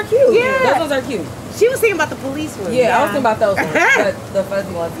like ones are cute. Yeah. Those ones are cute. she was thinking about the police ones. Yeah, I was thinking about those ones. But the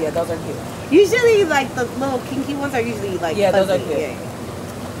fuzzy ones, yeah, those are cute. Usually, like the little kinky ones are usually like Yeah, those fuzzy. are cute. Yeah.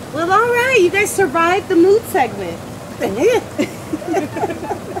 Well, all right, you guys survived the mood segment.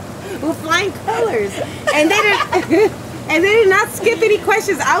 With flying colors, and they didn't. And they did not skip any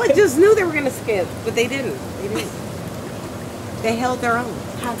questions. I just knew they were gonna skip, but they didn't. They held their own.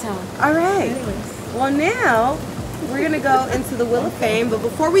 Hot towel. All right. Anyways. Well, now we're gonna go into the Wheel of Fame, but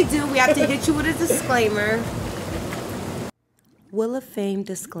before we do, we have to hit you with a disclaimer. Wheel of Fame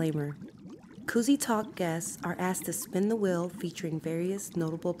disclaimer. Cuzzi Talk guests are asked to spin the wheel featuring various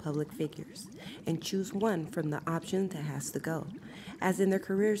notable public figures and choose one from the option that has to go, as in their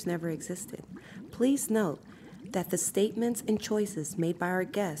careers never existed. Please note that the statements and choices made by our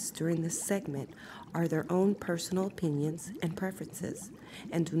guests during this segment are their own personal opinions and preferences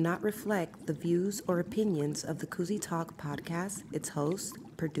and do not reflect the views or opinions of the Cuzzi Talk podcast, its hosts,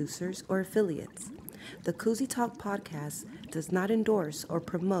 producers, or affiliates. The Cuzzi Talk podcast does not endorse or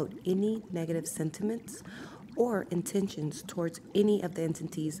promote any negative sentiments or intentions towards any of the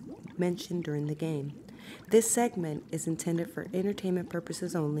entities mentioned during the game. This segment is intended for entertainment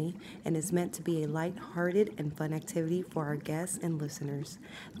purposes only and is meant to be a light-hearted and fun activity for our guests and listeners.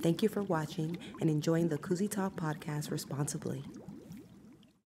 Thank you for watching and enjoying the Cuzzi Talk podcast responsibly.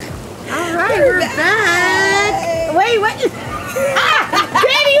 All right, we're back. Wait.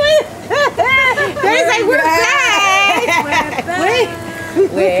 Danny, Danny's like, we're back.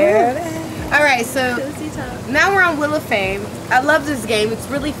 We're back. All right, so now we're on Wheel of Fame. I love this game. It's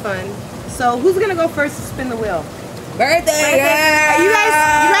really fun. So who's gonna go first to spin the wheel? Birthday girl. You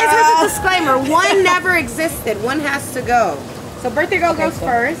guys heard the disclaimer. One never existed. One has to go. So birthday girl goes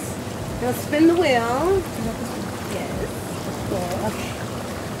first. Gonna spin the wheel. Yes. Okay.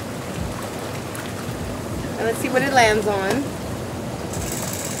 And let's see what it lands on.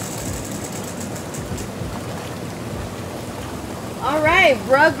 All right,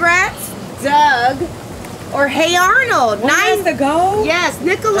 Rugrats, Doug, or Hey Arnold. One has to go? Yes,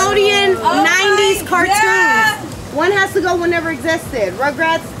 Nickelodeon 90s cartoons. Yeah. One has to go, one never existed.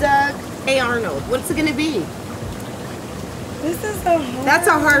 Rugrats, Doug, Hey Arnold. What's it gonna be? This is a hard That's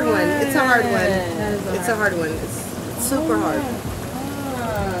a hard one. It's a hard one. That is It's a hard one. It's super hard.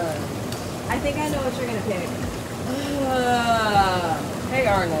 I think I know what you're gonna pick. Hey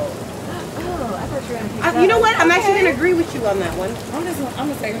Arnold. Oh, I thought you were gonna pick. You know Doug. what? I'm actually gonna agree with you on that one. I'm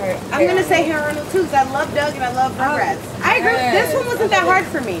gonna say her. I'm gonna say Hey Arnold too, because I love Doug and I love Rugrats. I agree. This one wasn't that hard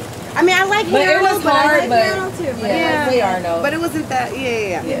for me. I mean, I like But Hey it Arnold, was but I hard, like but Arnold too, but yeah, Hey Arnold. But it wasn't that.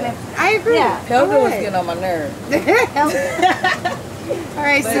 Yeah. I agree. Yeah. Hilda was Alright. getting on my nerves. All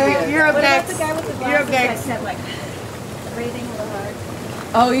right, so Yeah. you're up What about next. the guy with the You're up glasses next. that kept like breathing a little hard?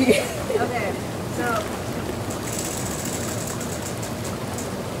 Oh yeah. Okay, so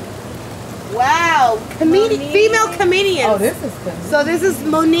Wow, Monique. female comedians. Oh, this is good. So this is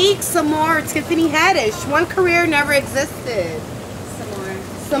Monique, Samore, Tiffany Haddish. One career never existed.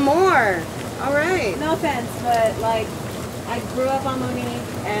 Some more. All right. no offense, but like I grew up on Monique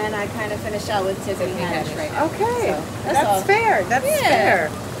and I kind of finished out with Tiffany Haddish right now. Okay, So, that's all. fair. That's fair.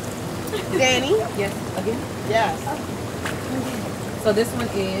 Danny. Yes. Again. Yes. So this one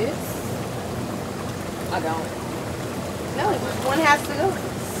is. I don't. No, one has to go.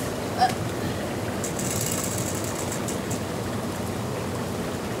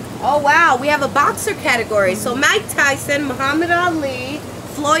 Oh wow, we have a boxer category. So Mike Tyson, Muhammad Ali,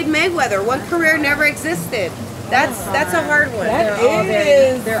 Floyd Mayweather. One career never existed. That's a hard one. That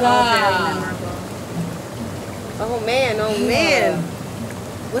They're all very memorable. Oh man,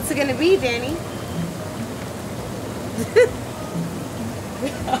 What's it gonna be, Danny?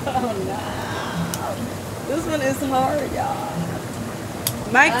 Oh no. This one is hard,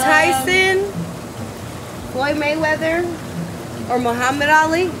 y'all. Mike Tyson, Floyd Mayweather, or Muhammad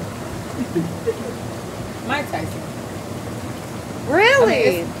Ali? Mike Tyson.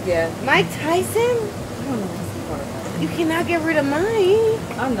 Really? Yeah. Mike Tyson? I don't know what's the part. You cannot get rid of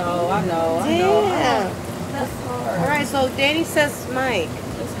Mike. I know. Damn. That's hard. All right, so Danny says Mike.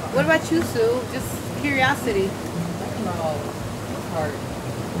 It's hard. What about you, Sue? Just curiosity. I don't know. It's hard.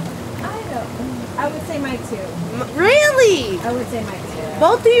 I would say Mike too. Really? I would say Mike too.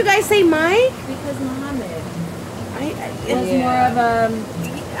 Both of you guys say Mike? Because Muhammad was Yeah. more of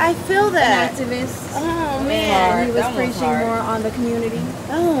I feel an that. activist. Oh hard. man. He was That one's preaching hard. more on the community.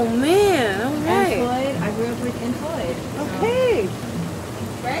 Oh man. All And right. Floyd, I grew up with in Floyd. Okay.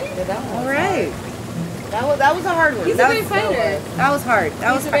 Right? Yeah, that one All was right. That was a hard one. He's that a great was, fighter. That was hard.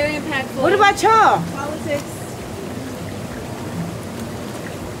 That was He's hard. very impactful. What about y'all? politics?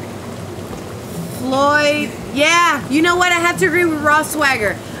 Floyd. Yeah. You know what? I have to agree with Raw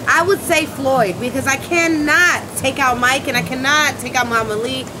Swagger. I would say Floyd because I cannot take out Mike and I cannot take out Muhammad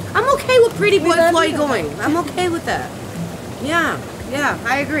Ali. I'm okay with Pretty Boy love Floyd you. going. I'm okay with that. Yeah.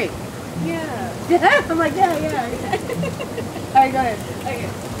 I agree. Yeah. I'm like, yeah. All right, go ahead. Okay.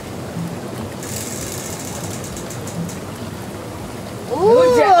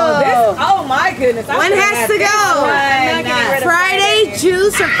 Oh my goodness. One has to go. I'm not getting rid of Friday,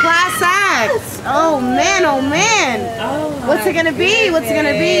 Juice, or Class Act? Oh man. What's it gonna be?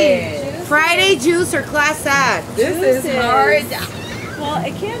 Friday, Juice, or Class Act? This is hard. Well,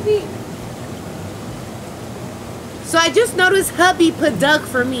 it can't be. So I just noticed hubby put Doug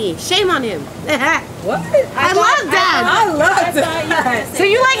for me. Shame on him. What? I love that. I love I thought you were that. gonna So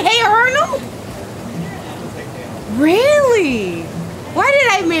say you like Hey Arnold? Really? Why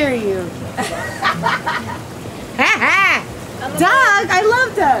did I marry you? Doug, I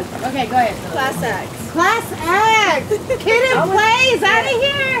love Doug. Okay, go ahead. Class act. Class act. Kid and plays out of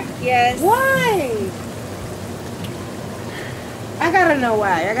here. Yes. Why? I gotta know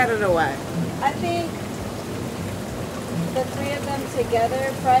why. I think the three of them together,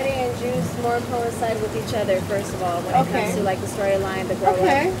 Friday and Juice, more coincide with each other. First of all, when it comes to like the storyline, the grow up,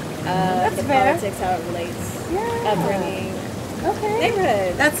 the fair. politics, how it relates, Yeah. upbringing, Okay.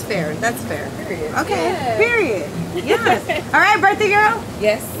 neighborhood. That's fair. Period. Okay. Yeah. Period. Yes. All right, birthday girl.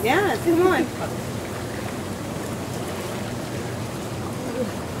 Yes. Yes. Come on.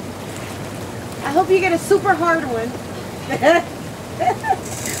 I hope you get a super hard one.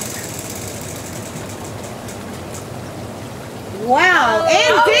 Wow.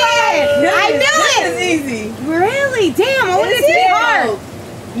 It did. I knew it. This is easy. Really? Damn. I wanted it to be hard.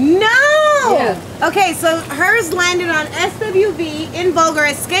 No. Yeah. Okay, so hers landed on SWV, In Vogue or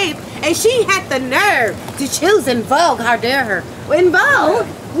Escape, and she had the nerve to choose In Vogue. How dare her? In Vogue?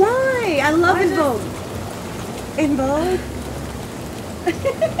 Why? I love In Vogue. In Vogue?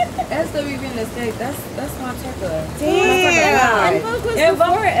 SWV and Escape, that's my type of. Damn. En Vogue was En Vogue-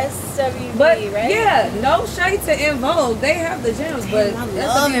 before SWV, But right? yeah, no shade to En Vogue. They have the gems, but I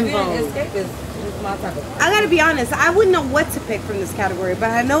love En SWV Vogue. and Escape is my type of. I gotta be honest, I wouldn't know what to pick from this category, but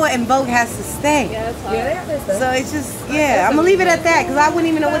I know In Vogue has to stay. Yeah, that's hard. Yeah, they have their stuff. So it's just, yeah, I'm gonna leave it at that because I wouldn't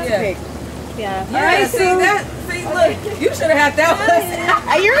even know what to Yeah. pick. Yeah. Yeah, Alright, see so- that? See, look, you should have had that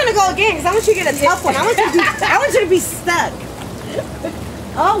one. You're gonna go again because I want you to get a tough one. I want you to be stuck.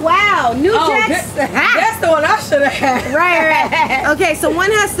 Oh wow, New Jack's. That's the one I should have had. Right. Okay, so one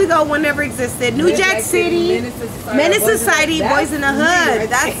has to go. One never existed. New Jack City, Menace Society, Boys in the Hood.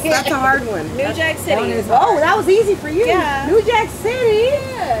 That's a hard one. New Jack City. Oh, that was easy for you. Yeah. New Jack City.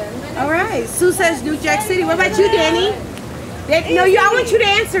 Yeah. All right. Sue says New Jack City. What about you, Danny? No, I want you to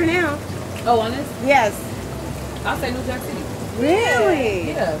answer now. Oh, honest? Yes. I'll say New Jack City.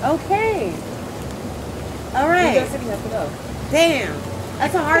 Really? Yeah. Okay. All New right. Jack City has to go. Damn.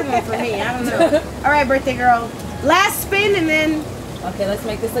 That's a hard one for me. I don't know. All right, birthday girl. Last spin and then. Okay, let's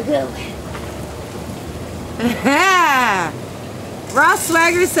make this a good one. Ross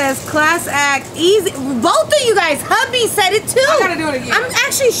Swagger says class act easy. Both of you guys, hubby said it too. I gotta do it again. I'm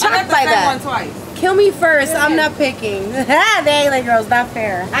actually shocked by I got that. the same one twice. Kill me first. I'm not picking. The A-Lane girls, not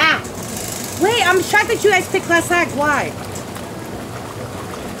fair. Wait, I'm shocked that you guys picked class act. Why?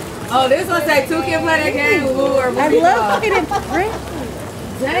 Oh, this one say two can play that game. Woo or I booty love call. fucking it.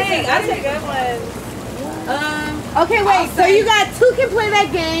 Dang, I That's a didn't. good one. Okay, wait. So you got two can play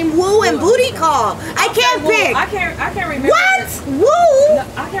that game. Woo and booty call. I can't pick. I can't remember. What? Woo? No,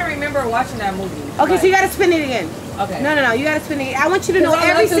 I can't remember watching that movie. Okay, so you gotta spin it again. Okay. No, you gotta spin it. I want you to know Because I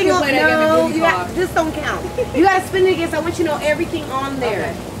every love to single. play that game and No, booty you got, call. this don't count. You gotta spin it again. So I want you to know everything on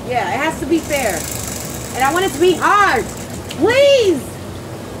there. Okay. Yeah, it has to be fair, and I want it to be hard. Please.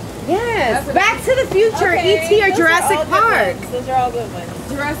 Yes. Back to the Future, Okay, E.T. or those are Jurassic all good Park. ones. Those are all good ones.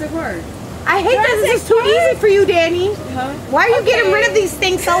 Jurassic Park. I hate that this is too easy for you, Danny. Huh? Why are you getting rid of these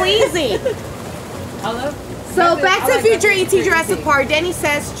things so easy? I love. So Back to the Future, Back E.T. Jurassic Park. Danny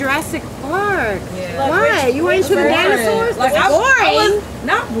says Jurassic Park. Yeah. Why? You were into the Boring. dinosaurs? Like, That's I boring. was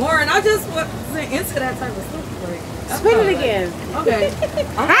not boring. I just wasn't into that type of stuff. Like, Spin it again. Okay.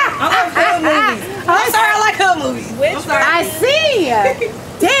 I like hood movies. I'm sorry, I like hood movies. Which I'm sorry. I see.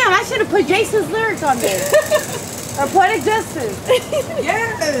 Damn, I should have put Jason's lyrics on this. Or Poetic Justice.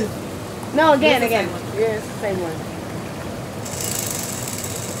 Yes. No, again. It's the same one. Yeah, it's the same one.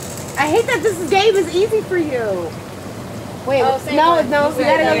 I hate that this game is easy for you. Wait, Oh, same no, one. you gotta go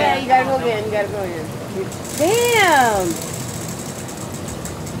Yeah. again. You gotta go again. You gotta go again. Damn.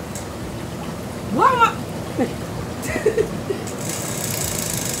 What am I?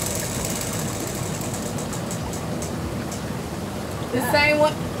 The same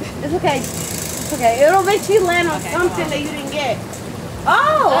one. It's okay. It's okay. It'll make you land on something that you didn't get.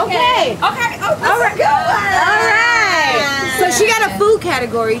 Oh, okay. Okay. Oh, All right. All right. So she got a food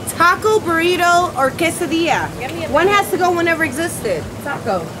category: taco, burrito, or quesadilla. Give me a One has to go one never existed.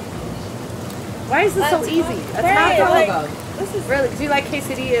 Taco. Why is this so That's easy? A right, taco. like- This is really. Do you like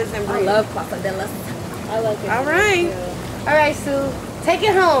quesadillas and I burritos? love pasadelas. I like it. All right. too. All right, Sue. Take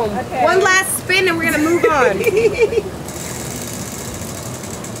it home. Okay. One last spin, and we're gonna move on.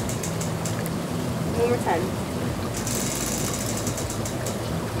 One more time.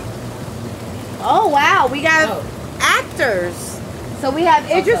 Oh wow, we got actors. So we have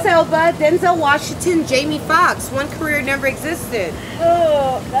Idris Elba, Denzel Washington, Jamie Foxx. One career never existed.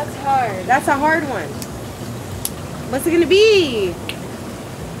 Oh, that's hard. That's a hard one. What's it gonna be?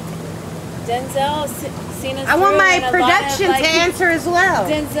 Denzel, seen us. I want through, my and a lot of, production like, to answer as well.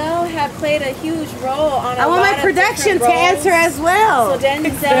 Denzel had played a huge role on a I want lot my of production different to roles. answer as well. So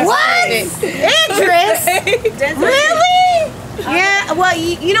Denzel. What? Idris? Denzel. Really? Yeah, well,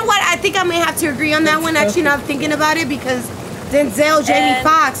 you know what? I think I may have to agree on that one, actually, now I'm thinking about it, because Denzel, Jamie And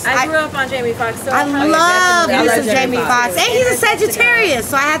Foxx. I grew up on Jamie Foxx, so I love definitely. I me love some Jamie Jamie Foxx. Foxx. And he's a Sagittarius,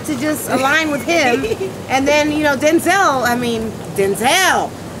 so I have to just align with him. And then, you know, Denzel.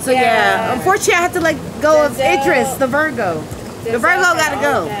 So yeah, Yeah. unfortunately, I have to let go of Denzel. Idris, the Virgo. The Denzel Virgo had gotta all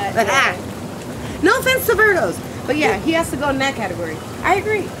go. of that, But, yeah. no offense to Virgos, but yeah, he has to go in that category. I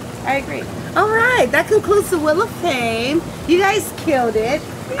agree. All right, that concludes the Wheel of Fame. You guys killed it.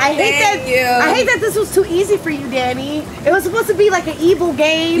 I hate that this was too easy for you, Danny. It was supposed to be like an evil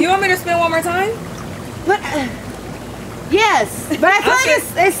game. You want me to spin one more time? But yes, but I feel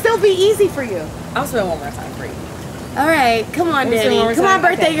like it'd still be easy for you. I'll spin one more time for you. All right, come on, Let me spin one Danny. more Come on, time.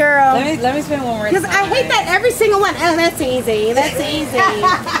 birthday Okay. girl. Let me spin one more time. Because I hate that every single one. Oh, that's easy. That's easy.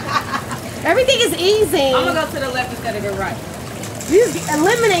 Everything is easy. I'm gonna go to the left instead of the right. You just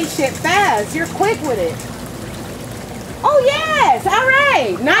eliminate shit fast. You're quick with it. Oh yes! All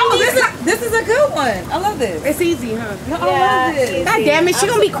right. 90s. Oh, this is a good one. I love this. It's easy, huh? No, Yeah, I love this. God damn it! She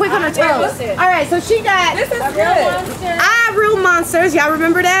gonna be quick on her toes. it. All right, so she got. This is A real good. monster. Real monsters. Y'all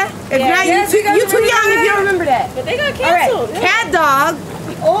remember that? If Yeah. not, Yes, you you guys too young remember if you that? don't remember that. But they got All right, canceled. Cat Dog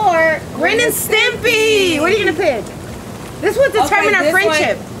or Ren and Stimpy. What are you gonna pick? This would determine our this one-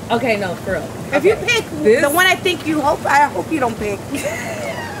 friendship. Okay, no, for real. If you pick This- the one I think I hope you don't pick.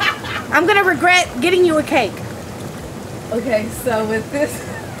 I'm gonna regret getting you a cake. Okay, so with this,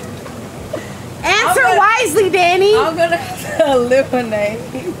 Answer gonna- wisely, Danny. I'm gonna have to eliminate.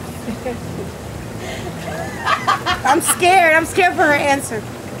 I'm scared. I'm scared for her answer.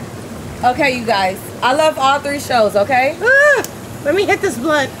 Okay, you guys. I love all three shows, okay? Let me hit this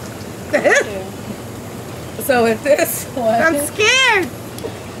blunt. So with this one, I'm scared.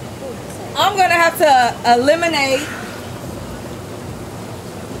 I'm gonna have to eliminate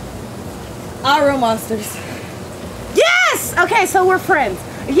our real monsters. Yes. Okay, so we're friends.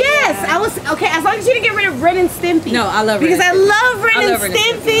 Yes, Yeah. I was okay. As long as you didn't get rid of Ren and Stimpy. No, I love Ren because and I Stimpy. love Ren I and love Ren and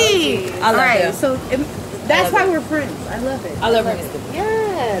Stimpy. I love All right, them. so that's love why them. we're friends. I love it. I love Ren and Stimpy.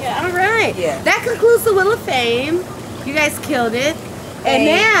 Yes. Yeah. All right. Yeah. That concludes the Wheel of Fame. You guys killed it. And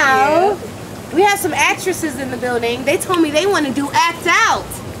Thank now we have some actresses in the building. They told me they want to do Act Out.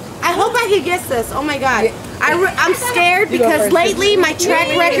 I hope I can guess this. Oh my God. Yeah. I'm scared You go because first. lately my track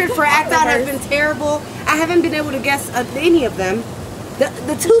Yeah. record for Act I'll go Out has first. been terrible. I haven't been able to guess any of them.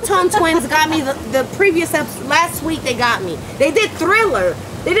 The Two-Tone Twins got me the previous episode. Last week they got me. They did Thriller.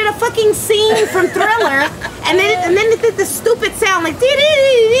 They did a fucking scene from Thriller, and then they did the stupid sound like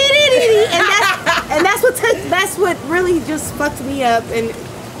and that's what really just fucked me up. And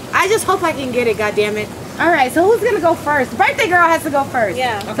I just hope I can get it. God damn it! All right, so who's gonna go first? Birthday girl has to go first.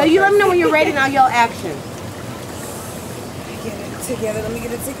 Yeah. So you let me know when you're ready, and I'll yell action. Get it together. Let me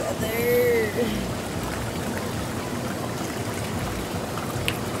get it together.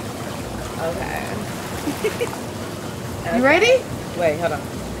 Okay. You ready? Wait, hold on.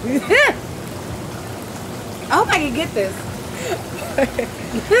 I hope I can get this.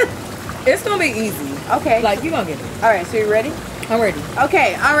 It's gonna be easy. Okay. Like, you gonna get it. All right. So you ready? I'm ready.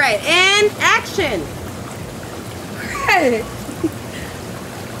 Okay. All right. And action. Hey.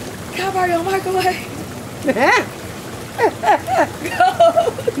 Cabaret on microwave.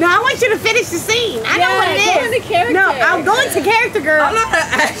 No, I want you to finish the scene. I know what it is. go into character. No, I'll go into character, girl. I'm not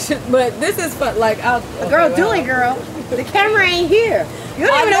an action, but this is fun. Like, Girl, do it, girl. The camera ain't here. You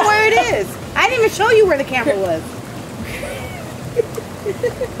don't even know where it is. I didn't even show you where the camera was.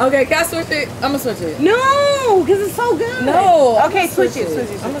 Okay, can I switch it? I'm gonna switch it. No, because it's so good. No, I'm Okay, gonna switch switch it. it. Switch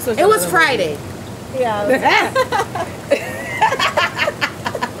it. I'm gonna switch It it. was Friday. Yeah.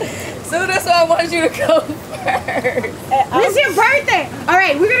 So that's why I wanted you to go first. It's your birthday. All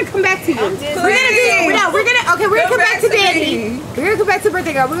right, we're gonna come back to you. We're Disney. gonna come back to Danny. me. We're gonna come back to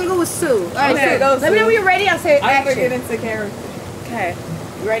birthday girl. We're gonna go with Sue. All right, Okay, Sue. go, Let me know Sue. when you're ready. I'll say I'm gonna get action. into character. Okay,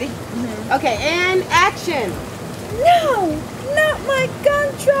 you ready? Okay, and action. No, not my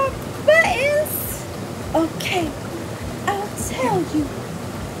gumdrop buttons. Okay, I'll tell you.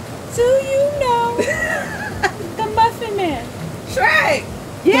 Do you know the Muffin Man? Shrek.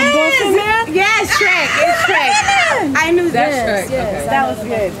 Yes, Muffin Man? yes, Shrek. It's Shrek. I knew That's this. Shrek. yes. Okay. That was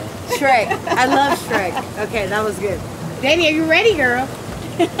good. Shrek. I love Shrek. Okay, that was good. Danny, are you ready, girl?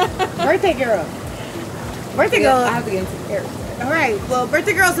 Birthday girl. Birthday girl. I have to get into character. All right. Well,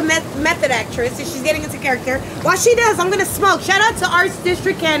 birthday girl's a method actress, and she's getting into character. While she does, I'm gonna smoke. Shout out to Arts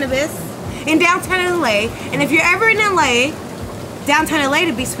District Cannabis in downtown LA. And if you're ever in LA, downtown LA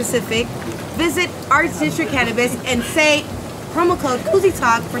to be specific, visit Arts District Cannabis and say promo code Cuzzi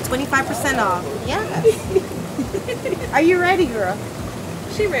Talk for 25% off. Yes. Are you ready, girl?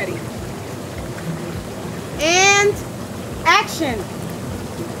 She ready. And action.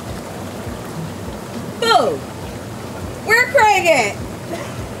 Boo! Where Craig at?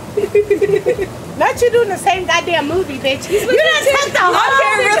 Not you doing the same goddamn movie, bitch. You done took the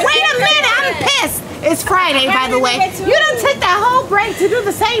whole... Wait a minute, I'm pissed. It's Friday, by the way. You done took that whole break to do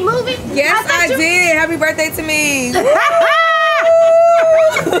the same movie? Yes, I did. Happy birthday to me.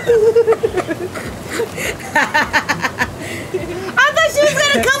 I thought she was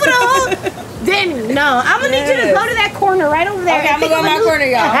gonna come with a whole... Then no, I'm gonna need you to go to that corner right over there. Okay, I'm gonna go in my corner,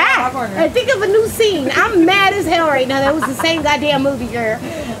 y'all. My corner. And think of a new scene. I'm mad as hell right now. That was the same goddamn movie, girl.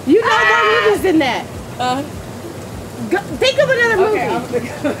 You know more movies than that. Think of another movie.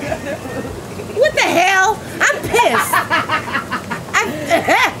 What the hell? I'm pissed.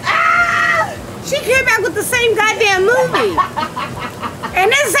 She came back with the same goddamn movie.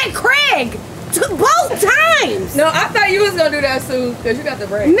 And then say Craig. Both times. No, I thought you was gonna do that, Sue, because you got the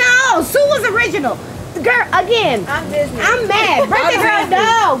break. No, Sue was original. Girl, again. I'm Disney. I'm mad. Birthday girl,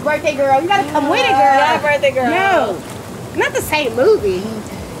 no. Birthday girl, you gotta come with it, girl. Yeah, birthday girl. No, not the same movie.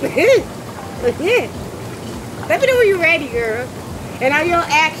 Let me know when you're ready, girl. And are you on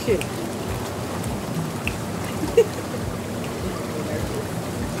action?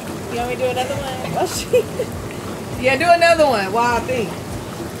 You want me to do another one? Oh, shit. Yeah, do another one while I think.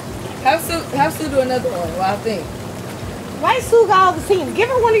 Have Sue do another one while I think. Why Sue got all the scenes? Give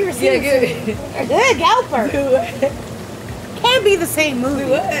her one of your scenes. Yeah, give it. Good, help her. Do what? Can't be the same movie. Do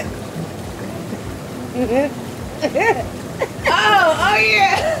what? Oh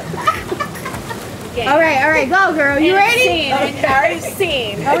yeah. Okay. All right, go, girl. You ready? Scene. I already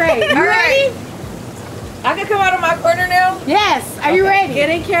seen. All right, you ready? I can come out of my corner now? Yes. Are you ready?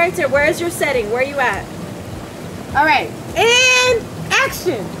 Get in character. Where's your setting? Where are you at? All right, and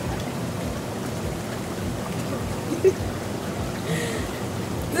action.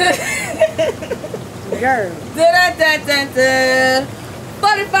 Girl.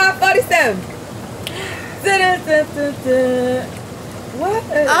 45, 47. What?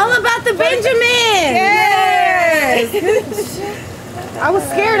 All about the Benjamin. Yes. I was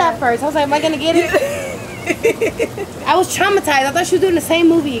scared at first. I was like, am I gonna get it? I was traumatized. I thought she was doing the same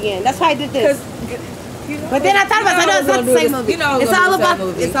movie again. That's why I did this. But then I thought about it. No, it's not the same movie. It's all about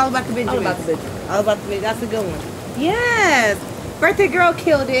the Benjamin. All about the Benjamin. All about the Benjamin. That's a good one. Yes. Birthday girl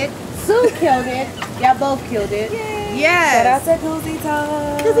killed it. Sue killed it. Y'all both killed it. Yes. Shout out to Cuzzi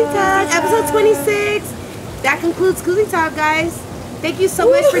Talk. Cuzzi Talk, episode 26. That concludes Cuzzi Talk, guys. Thank you so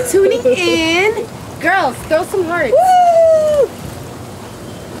much for tuning in. Girls, throw some hearts. Woo!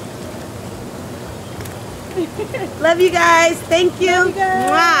 Love you guys. Thank you. Love you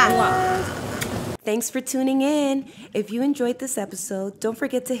guys. Mwah. Thanks for tuning in. If you enjoyed this episode, don't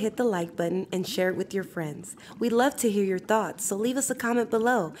forget to hit the like button and share it with your friends. We'd love to hear your thoughts, so leave us a comment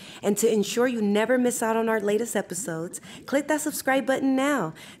below. And to ensure you never miss out on our latest episodes, click that subscribe button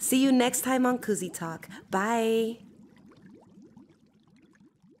now. See you next time on Cuzzi Talk. Bye.